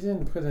 Yeah, but she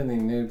didn't put any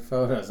nude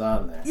photos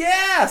on there.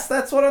 Yes,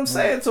 that's what I'm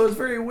saying. So it's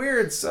very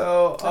weird.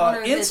 So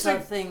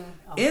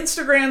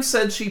Instagram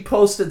said she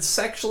posted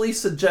sexually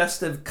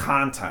suggestive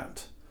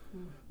content.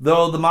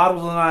 Though the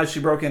model denies she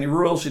broke any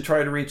rules, she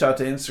tried to reach out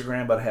to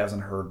Instagram but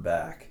hasn't heard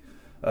back.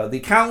 The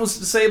account was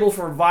disabled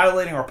for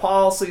violating our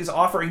policies.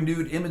 Offering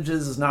nude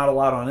images is not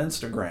allowed on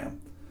Instagram.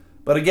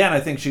 But again, I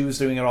think she was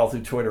doing it all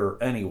through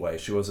Twitter anyway.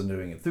 She wasn't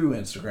doing it through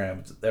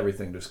Instagram.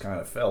 Everything just kind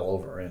of fell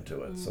over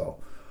into it. So,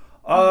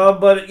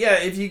 but yeah,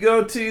 if you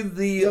go to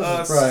the...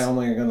 This is probably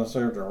only going to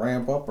serve to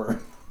ramp up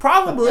her...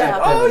 Probably. Yeah.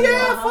 Oh,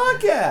 yeah,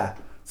 fuck yeah.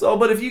 So,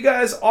 but if you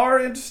guys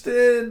are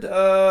interested,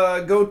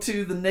 go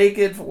to the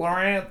Naked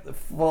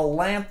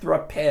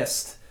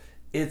Philanthropist.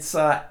 It's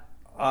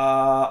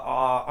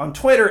on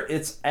Twitter,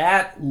 it's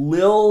at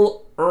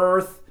Lil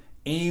Earth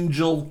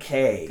Angel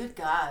K. Good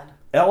God.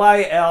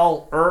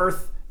 LIL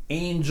Earth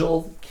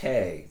Angel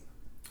K.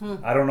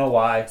 I don't know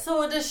why.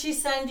 So does she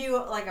send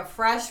you like a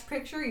fresh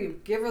picture? You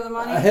give her the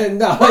money?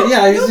 No,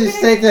 yeah, she's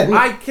taking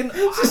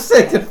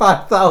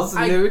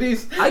 5,000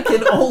 nudies. I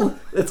can only.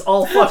 It's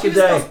all fucking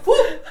day.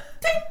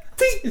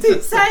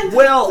 Send.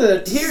 Well,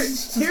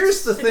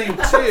 here's the thing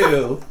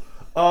too.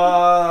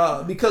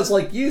 Because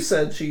like you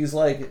said, she's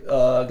like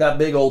got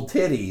big old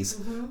titties,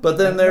 but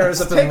then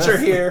there's a picture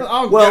here.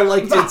 Well,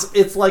 like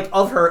it's like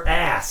of her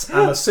ass,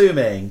 I'm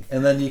assuming,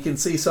 and then you can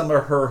see some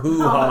of her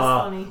hoo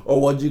ha, funny.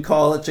 or what'd you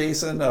call it,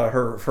 Jason?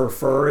 Her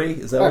furry?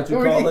 Is that what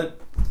you called it?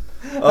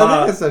 I think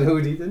I said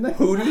hootie, didn't I?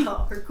 Hootie.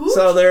 Oh, her cooch?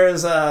 So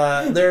there's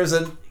an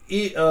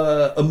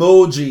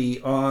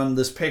emoji on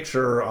this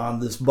picture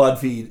on this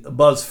BuzzFeed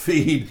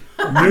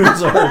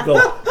news article.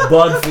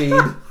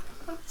 BuzzFeed.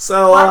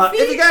 So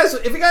if you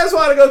guys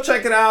want to go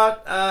check it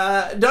out,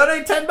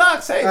 donate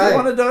 $10. Hey, if you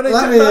want to donate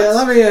 $10.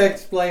 Let me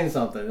explain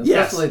something,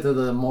 especially to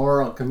the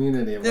moral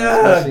community of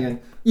West Michigan.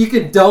 You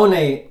can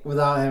donate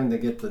without having to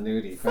get the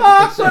nudie.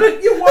 Fuck, but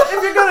if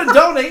you're going to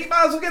donate, you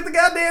might as well get the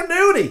goddamn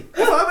nudie.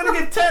 If I'm going to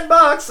give $10,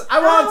 I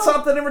want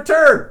something in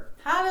return.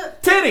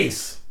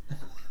 Titties.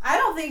 I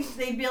don't think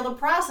they'd be able to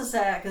process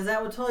that because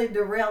that would totally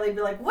derail. They'd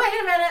be like, wait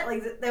a minute.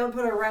 Like, they would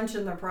put a wrench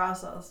in their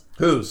process.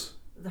 Whose?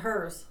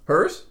 Hers.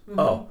 Hers? Mm-hmm.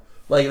 Oh.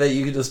 Like that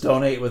you could just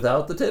donate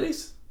without the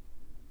titties?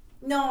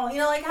 No, you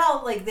know, like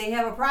how like they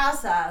have a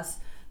process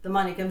the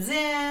money comes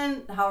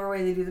in, however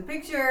way they do the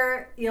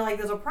picture, like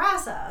there's a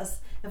process.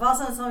 If all of a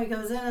sudden somebody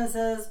comes in and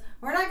says,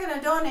 we're not going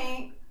to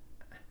donate,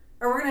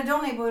 or we're going to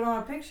donate but we don't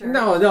want a picture.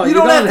 No, you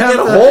don't have to get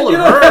a hold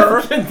of her.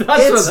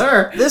 With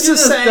her. This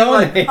is saying,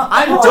 like,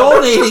 I'm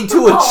donating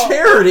to a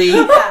charity.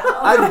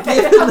 I've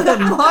given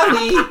them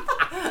money.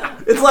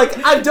 It's like,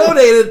 I've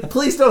donated.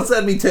 Please don't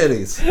send me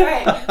titties.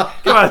 Right.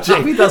 Come on,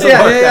 Jamie. It doesn't work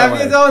that way.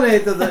 If you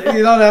donate to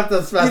you don't have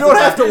to specify. You don't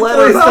have to let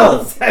her know.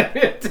 Don't send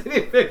me a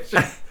titty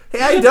picture.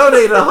 Hey, I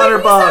donated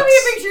 $100. Send me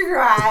a picture of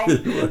your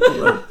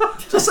eye.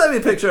 Just send me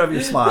a picture of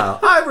your smile.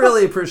 I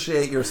really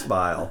appreciate your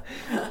smile.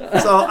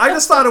 So I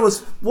just thought it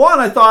was,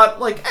 I thought,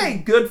 like, hey,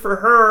 good for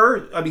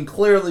her. I mean,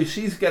 clearly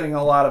she's getting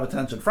a lot of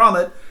attention from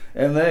it.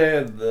 And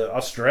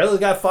Australia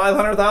got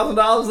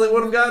 $500,000 they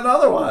would have gotten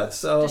otherwise.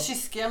 So does she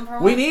skim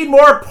from we it? need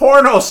more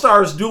porno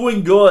stars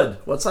doing good.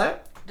 What's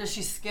that? Does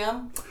she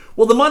skim?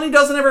 Well, the money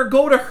doesn't ever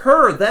go to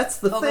her. That's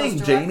the thing,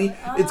 goes Jamie.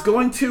 It's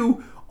going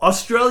to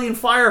Australian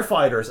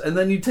firefighters, and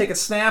then you take a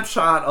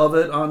snapshot of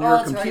it on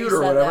your computer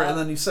or whatever, and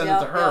then you send it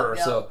to her.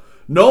 Yep. So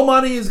no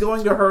money is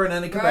going to her in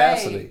any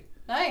capacity.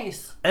 Right.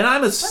 Nice. And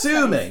I'm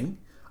assuming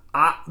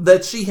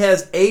that she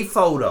has a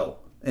photo,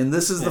 and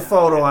this is the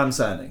photo I'm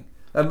sending.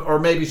 Or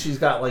maybe she's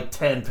got like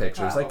 10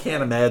 pictures. I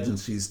can't imagine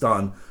she's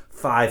done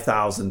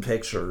 5,000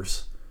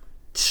 pictures.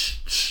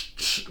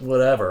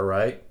 Whatever,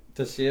 right?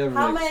 Does she have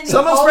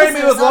Someone spray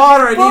me with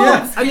water.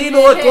 I need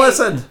to look.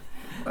 Listen.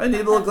 I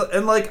need to look.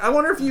 And like, I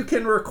wonder if you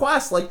can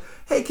request, like,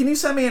 hey, can you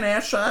send me an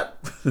ass shot?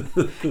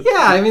 Yeah,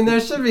 I mean, there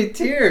should be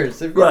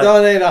tiers. If you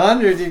donate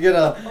 100, you get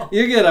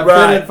a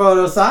printed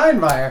photo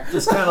signed by her.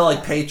 Just kind of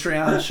like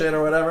Patreon shit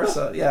or whatever.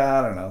 So yeah,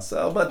 I don't know.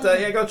 So, but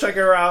go check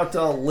her out.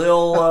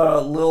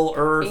 Lil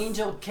Earth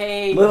Angel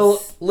Cakes.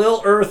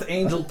 Lil Earth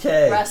Angel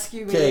K.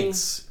 Rescue me.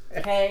 Cakes.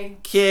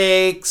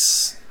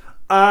 Cakes.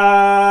 We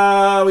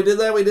did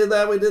that.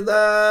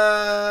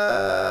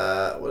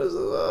 What is it?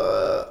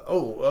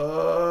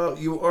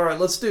 All right.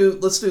 Let's do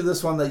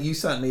this one that you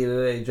sent me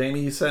today,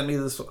 Jamie. You sent me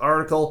this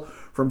article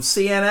from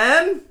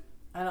CNN.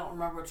 I don't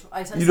remember which one.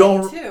 I sent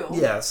two.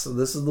 Yes, so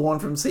this is the one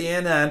from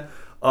CNN.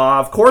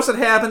 Of course, it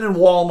happened in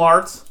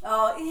Walmart.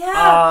 Oh yeah.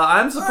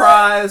 I'm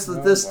surprised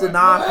that this did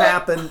not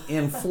happen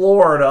in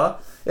Florida.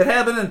 It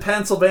happened in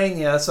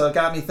Pennsylvania, so it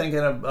got me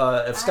thinking of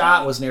if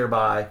Scott was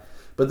nearby.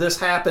 But this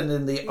happened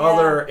in the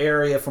other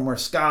area from where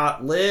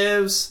Scott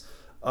lives.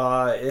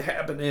 It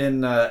happened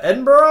in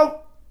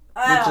Edinburgh,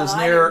 which is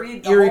near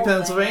Erie,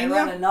 Pennsylvania.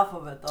 I read enough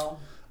of it, though.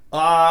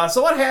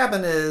 So what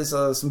happened is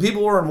some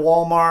people were in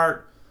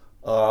Walmart.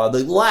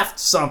 They left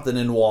something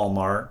in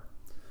Walmart.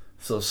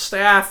 So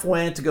staff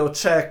went to go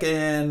check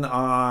in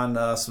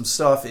on some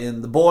stuff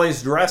in the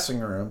boys' dressing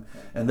room.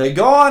 And they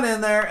go on in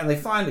there and they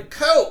find a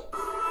coat.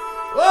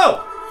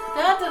 Whoa!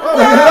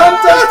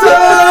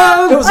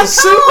 It was a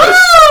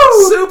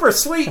super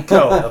sweet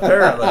coat,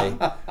 apparently.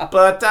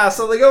 But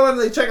so they go in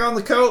and they check on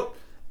the coat,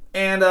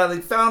 and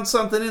they found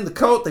something in the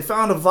coat. They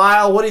found a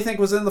vial. What do you think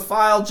was in the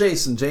vial,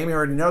 Jason? Jamie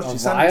already knows. She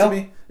sent it to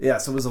me.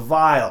 Yes, it was a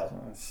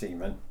vial.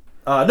 Semen.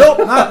 Nope,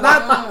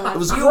 not. It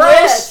was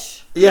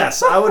gross.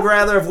 Yes, I would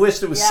rather have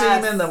wished it was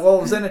semen than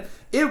what was in it.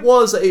 It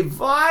was a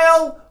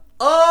vial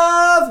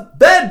of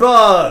bed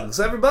bugs.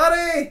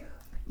 Everybody.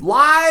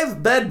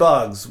 Live bed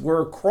bugs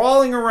were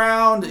crawling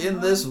around in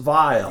this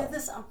vial. They did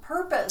this on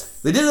purpose.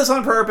 They did this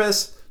on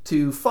purpose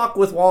to fuck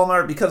with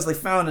Walmart because they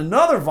found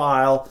another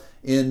vial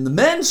in the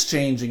men's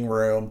changing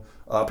room.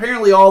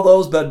 Apparently all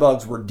those bed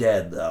bugs were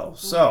dead, though.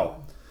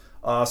 So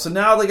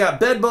now they got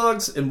bed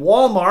bugs in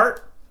Walmart.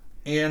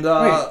 And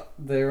wait,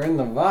 they were in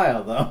the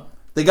vial, though.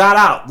 They got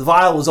out. The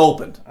vial was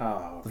opened. Oh,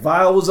 okay. The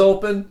vial was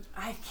open.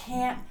 I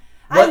can't...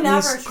 Let I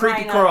never these try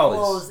creepy not crawlies.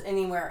 clothes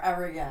anywhere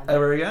ever again.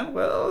 Ever again?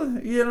 Well,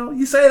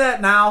 you say that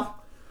now.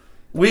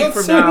 Week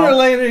from sooner now. or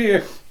later,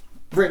 your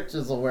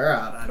britches will wear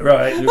out.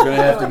 Right, you're going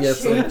to have to get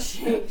some.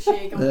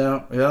 Shake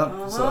them.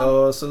 Yeah.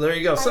 So there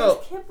you go. I So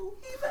just can't believe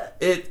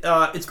it.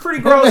 it's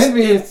pretty gross. It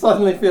made me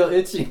suddenly feel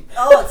itchy.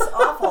 Oh, it's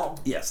awful.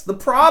 Yes. The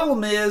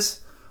problem is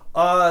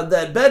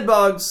that bed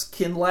bugs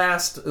can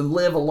last and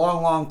live a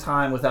long, long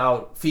time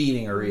without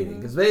feeding or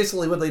eating. Because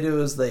basically what they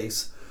do is they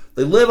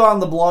live on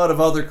the blood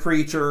of other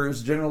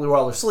creatures, generally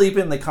while they're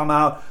sleeping. They come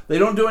out. They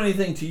don't do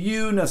anything to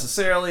you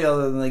necessarily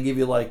other than they give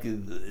you like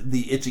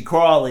the itchy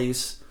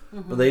crawlies.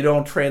 But they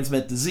don't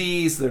transmit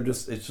disease.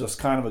 It's just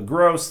kind of a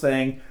gross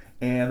thing.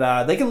 And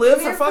they can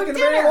live for fucking a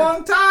very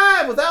long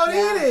time without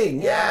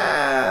eating.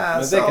 Yeah.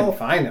 But they can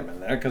find them in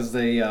there because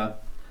they've got...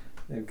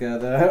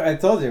 I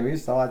told you, we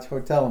used to watch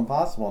Hotel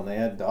Impossible and they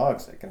had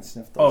dogs that can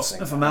sniff those things.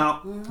 Sniff them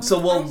out. Mm-hmm. So,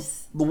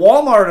 the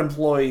Walmart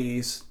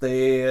employees,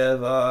 they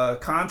have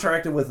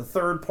contracted with a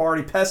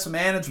third-party pest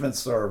management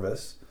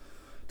service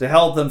to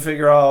help them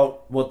figure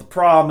out what the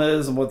problem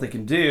is and what they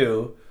can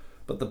do.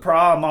 But the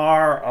problem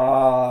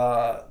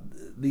are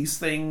these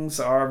things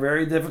are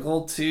very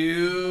difficult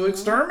to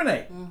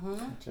exterminate.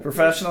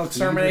 Professional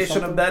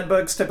extermination of bed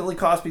bugs typically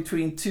costs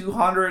between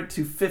 $200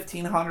 to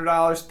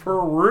 $1,500 per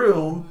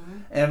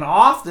room. and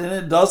often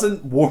it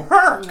doesn't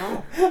work.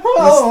 No.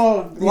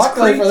 Well, These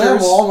luckily for them,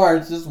 creatures-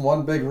 Walmart's just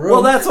one big room.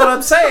 Well, that's what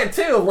I'm saying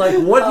too. Like,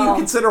 what do you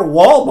consider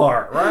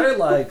Walmart, right?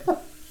 Like,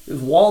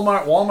 is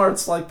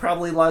Walmart's like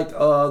probably like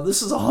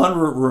this is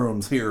 100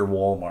 rooms here at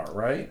Walmart,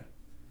 right?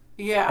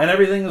 Yeah. And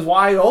everything is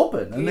wide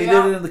open, and they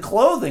Yeah. did it in the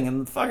clothing,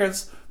 and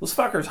those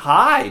fuckers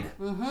hide.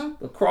 Mm-hmm.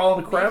 They'll crawl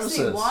into Makes crevices.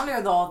 you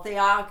wonder though if they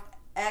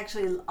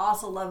actually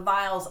also left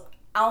vials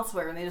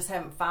elsewhere and they just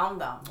haven't found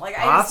them. Like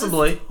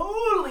Possibly. This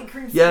totally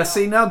creeps me Yeah, out.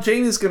 see, now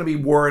Jamie's going to be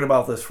worried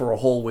about this for a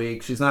whole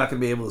week. She's not going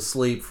to be able to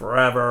sleep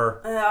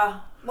forever. Yeah.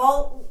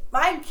 Well,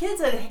 my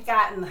kids had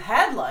gotten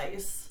head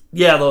lice,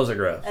 Yeah, those are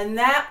gross. and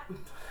that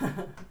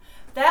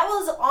that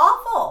was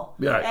awful.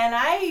 Yeah. And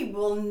I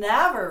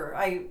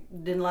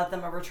didn't let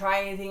them ever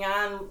try anything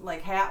on,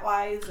 like hat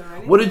wise or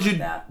anything. What did like you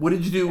that. What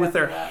did you do with After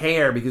their that.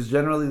 hair? Because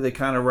generally they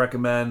kind of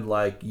recommend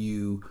like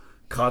you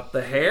cut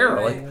the hair.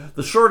 Right. Like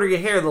the shorter your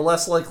hair, the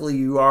less likely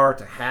you are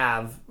to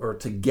have or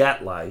to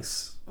get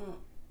lice.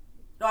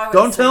 No, I wouldn't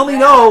Don't say tell me that.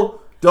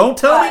 no. Don't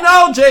tell me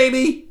no,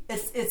 Jamie.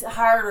 It's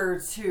harder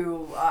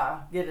to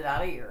get it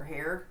out of your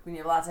hair when you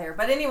have lots of hair.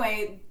 But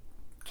anyway,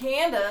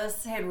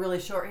 Candace had really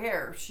short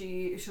hair.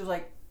 She was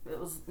like, it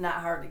was not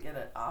hard to get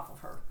it off of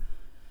her.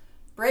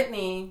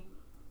 Brittany,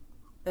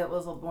 it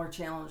was a little more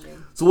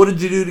challenging. So what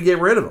did you do to get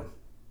rid of them?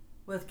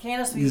 With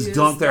Candace, we You just used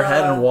dunk their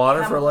head in water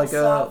for chemical like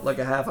stuff.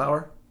 a half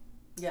hour?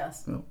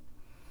 Yes. Oh.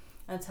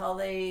 Until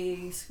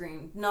they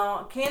screamed.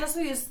 No, Candace,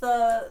 we used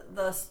the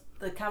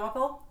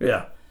chemical.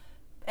 Yeah.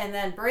 And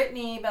then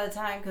Brittany, by the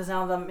time, because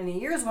now many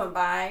years went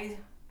by,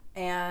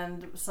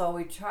 and so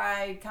we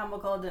tried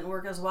chemical, it didn't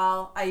work as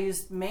well. I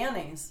used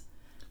mayonnaise.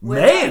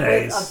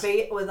 Mayonnaise?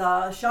 With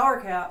a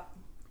shower cap.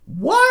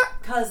 What?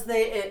 Because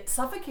it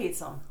suffocates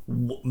them.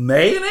 Because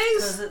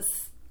Mayonnaise?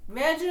 it's,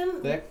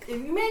 imagine Thick. if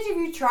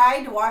you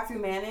tried to walk through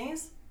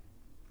mayonnaise.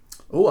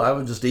 Oh, I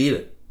would just eat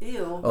it.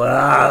 Ew.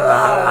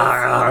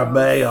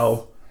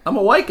 Mayo. I'm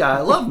a white guy.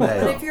 I love But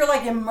if mayo. you're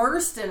like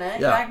immersed in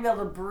it, Yeah. you're not gonna be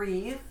able to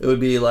breathe. It would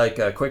be like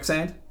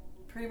quicksand.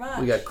 Pretty much.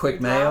 We got quick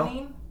You're mayo.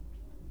 drowning.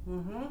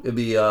 It'd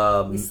be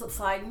You slip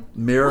sliding.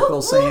 miracle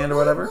Whoop, sand or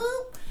whoop, whatever. whoop,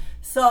 whoop.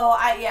 So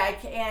I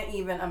can't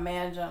even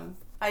imagine.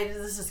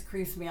 This just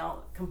creeps me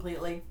out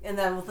completely. And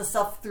then with the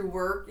stuff through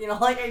work, I'm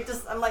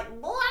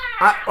like, blah.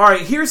 All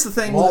right, here's the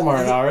thing.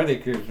 Walmart already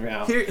creeps me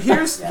out.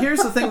 Here's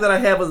the thing that I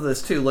have with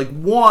this too. Like,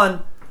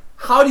 one,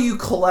 how do you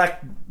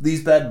collect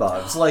these bed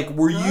bugs? Like,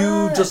 were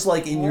you Good just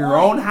like in your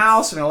point. own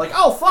house and you're like,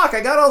 oh fuck,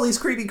 I got all these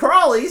creepy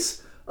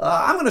crawlies.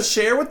 I'm gonna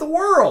share with the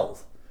world.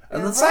 And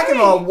then You're second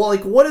of all, right. well,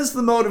 like, what is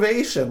the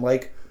motivation?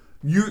 Like,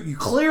 you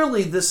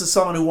clearly this is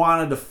someone who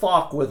wanted to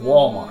fuck with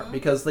Walmart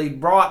because they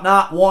brought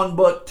not one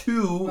but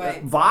two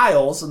Right.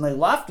 vials and they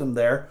left them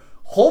there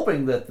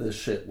hoping that this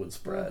shit would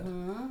spread.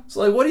 So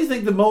like, what do you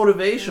think the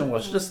motivation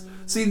was? Just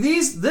see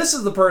this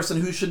is the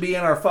person who should be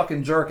in our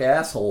fucking jerk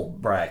asshole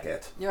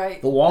bracket. You're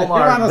right. The You're on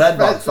Walmart a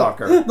bedbug special-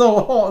 fucker.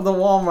 The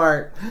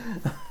Walmart.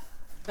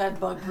 Bed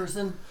bug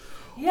person.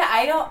 Yeah,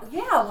 I don't.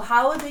 Yeah, well,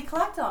 how would they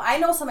collect them? I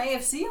know some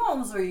AFC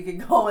homes where you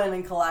could go in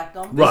and collect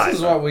them. Right. This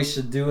is what we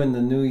should do in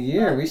the new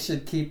year. We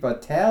should keep a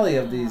tally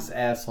of these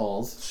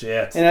assholes.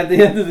 Shit. And at the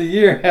end of the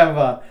year, have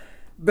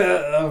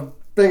a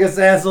biggest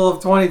asshole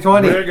of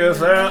 2020. Big as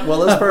that. Well,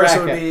 this person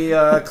would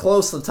Bracket. be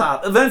close to the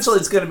top. Eventually,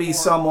 it's going to be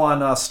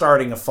someone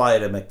starting a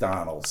fight at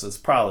McDonald's. It's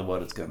probably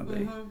what it's going to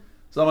be.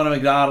 Someone at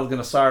McDonald's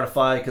going to start a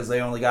fight because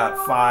they only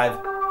got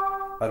 5.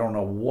 I don't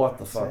know what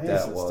the fuck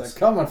Jesus, that was. they're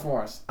coming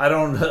for us. I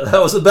don't. That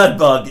was a bed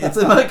bug. It's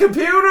in my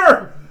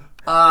computer.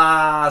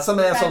 Some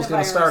asshole's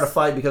going to start a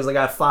fight because they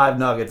got 5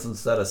 nuggets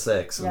instead of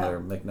 6 in Yeah. their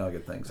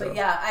McNugget thing. So. But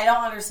yeah, I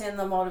don't understand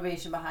the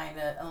motivation behind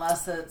it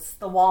unless it's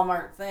the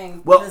Walmart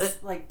thing. Well, Because,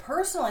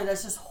 personally,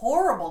 that's just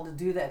horrible to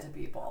do that to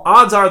people.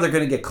 Odds are they're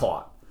going to get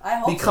caught. I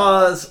hope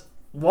Because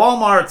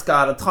Walmart's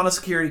got a ton of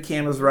security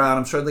cameras around.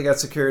 I'm sure they got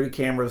security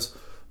cameras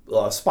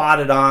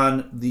spotted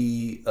on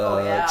the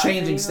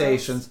changing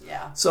stations.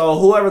 Yeah. So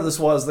whoever this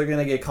was, they're going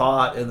to get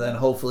caught, and then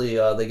hopefully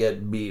they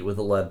get beat with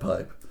a lead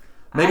pipe.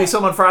 Maybe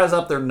someone fries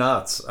up their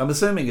nuts. I'm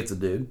assuming it's a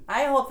dude.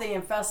 I hope they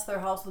infest their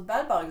house with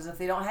bed bugs if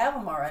they don't have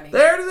them already.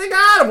 There they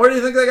got them. Where do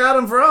you think they got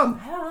them from?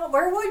 I don't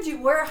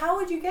know. How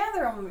would you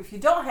gather them if you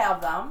don't have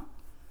them?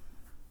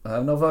 I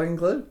have no fucking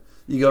clue.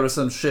 You go to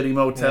some shitty Yeah,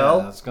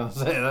 motel. I was going to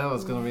say, that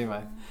was going to be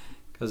my...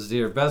 Because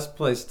your best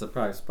place to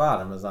probably spot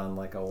them is on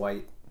like a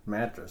white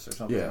mattress or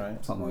something,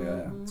 right? Something like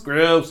that. It's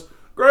gross.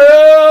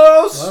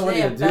 Gross! Well, what do They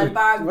you have do? bed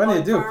bug What do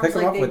you do? farms Pick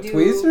them like up they with do-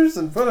 tweezers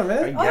and put them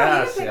in? Oh,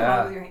 Yes, you can pick yeah. them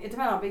up with your hand. It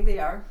depends on how big they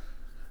are.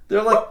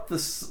 They're like the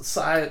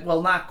size,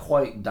 well, not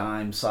quite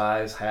dime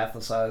size, half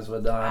the size of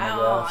a dime, I I don't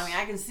know. guess. I mean,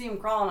 I can see them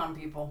crawling on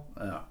people.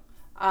 Yeah.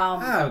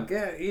 Oh,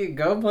 you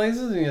go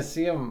places and you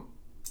see them.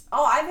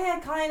 Oh, I've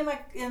had kind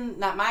of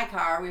not my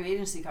car. We have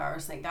agency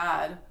cars, thank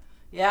God.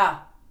 Yeah,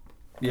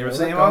 You ever Look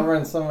seen over one?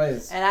 in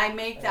somebody's. and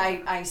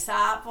I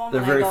stop them.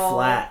 They're and very I go,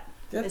 flat.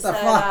 Get It the said,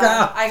 fuck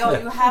out! I go,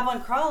 you have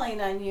one crawling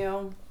on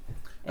you.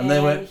 And they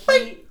went,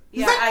 he,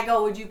 Yeah, I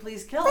go, would you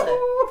please kill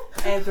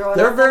it? And throw it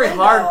They're out very the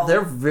window. hard.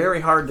 They're very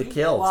hard to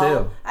kill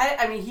Well, too.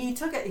 I mean, he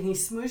took it and he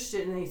smooshed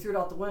it and he threw it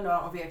out the window. I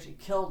don't know if he actually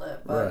killed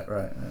it, but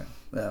Right.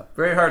 Yeah,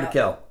 very hard to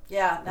kill.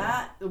 yeah,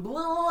 not.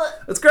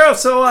 It's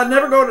gross. So I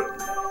never go to.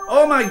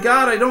 Oh my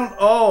god! I don't.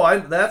 Oh,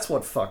 that's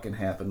what fucking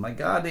happened. My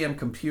goddamn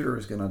computer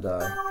is gonna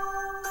die.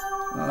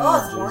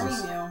 Oh, it's warning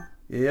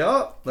you.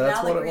 Yep, that's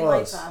now what the it green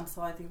was. light's on,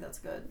 so I think that's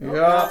good.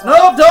 Yeah.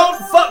 No, don't.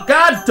 Fuck.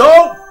 God,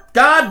 don't.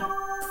 God,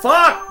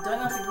 fuck. Don't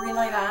have the green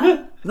light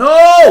on. No.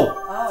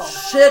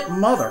 Oh. Shit,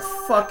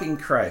 motherfucking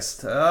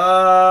Christ.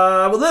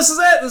 Well, this is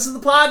it. This is the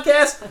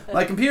podcast.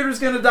 My computer's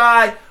gonna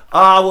die.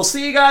 We'll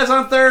see you guys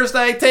on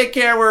Thursday. Take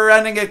care. We're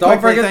ending it. Don't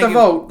quickly. forget Thank to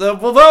you.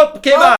 vote. We'll vote. Okay, bye.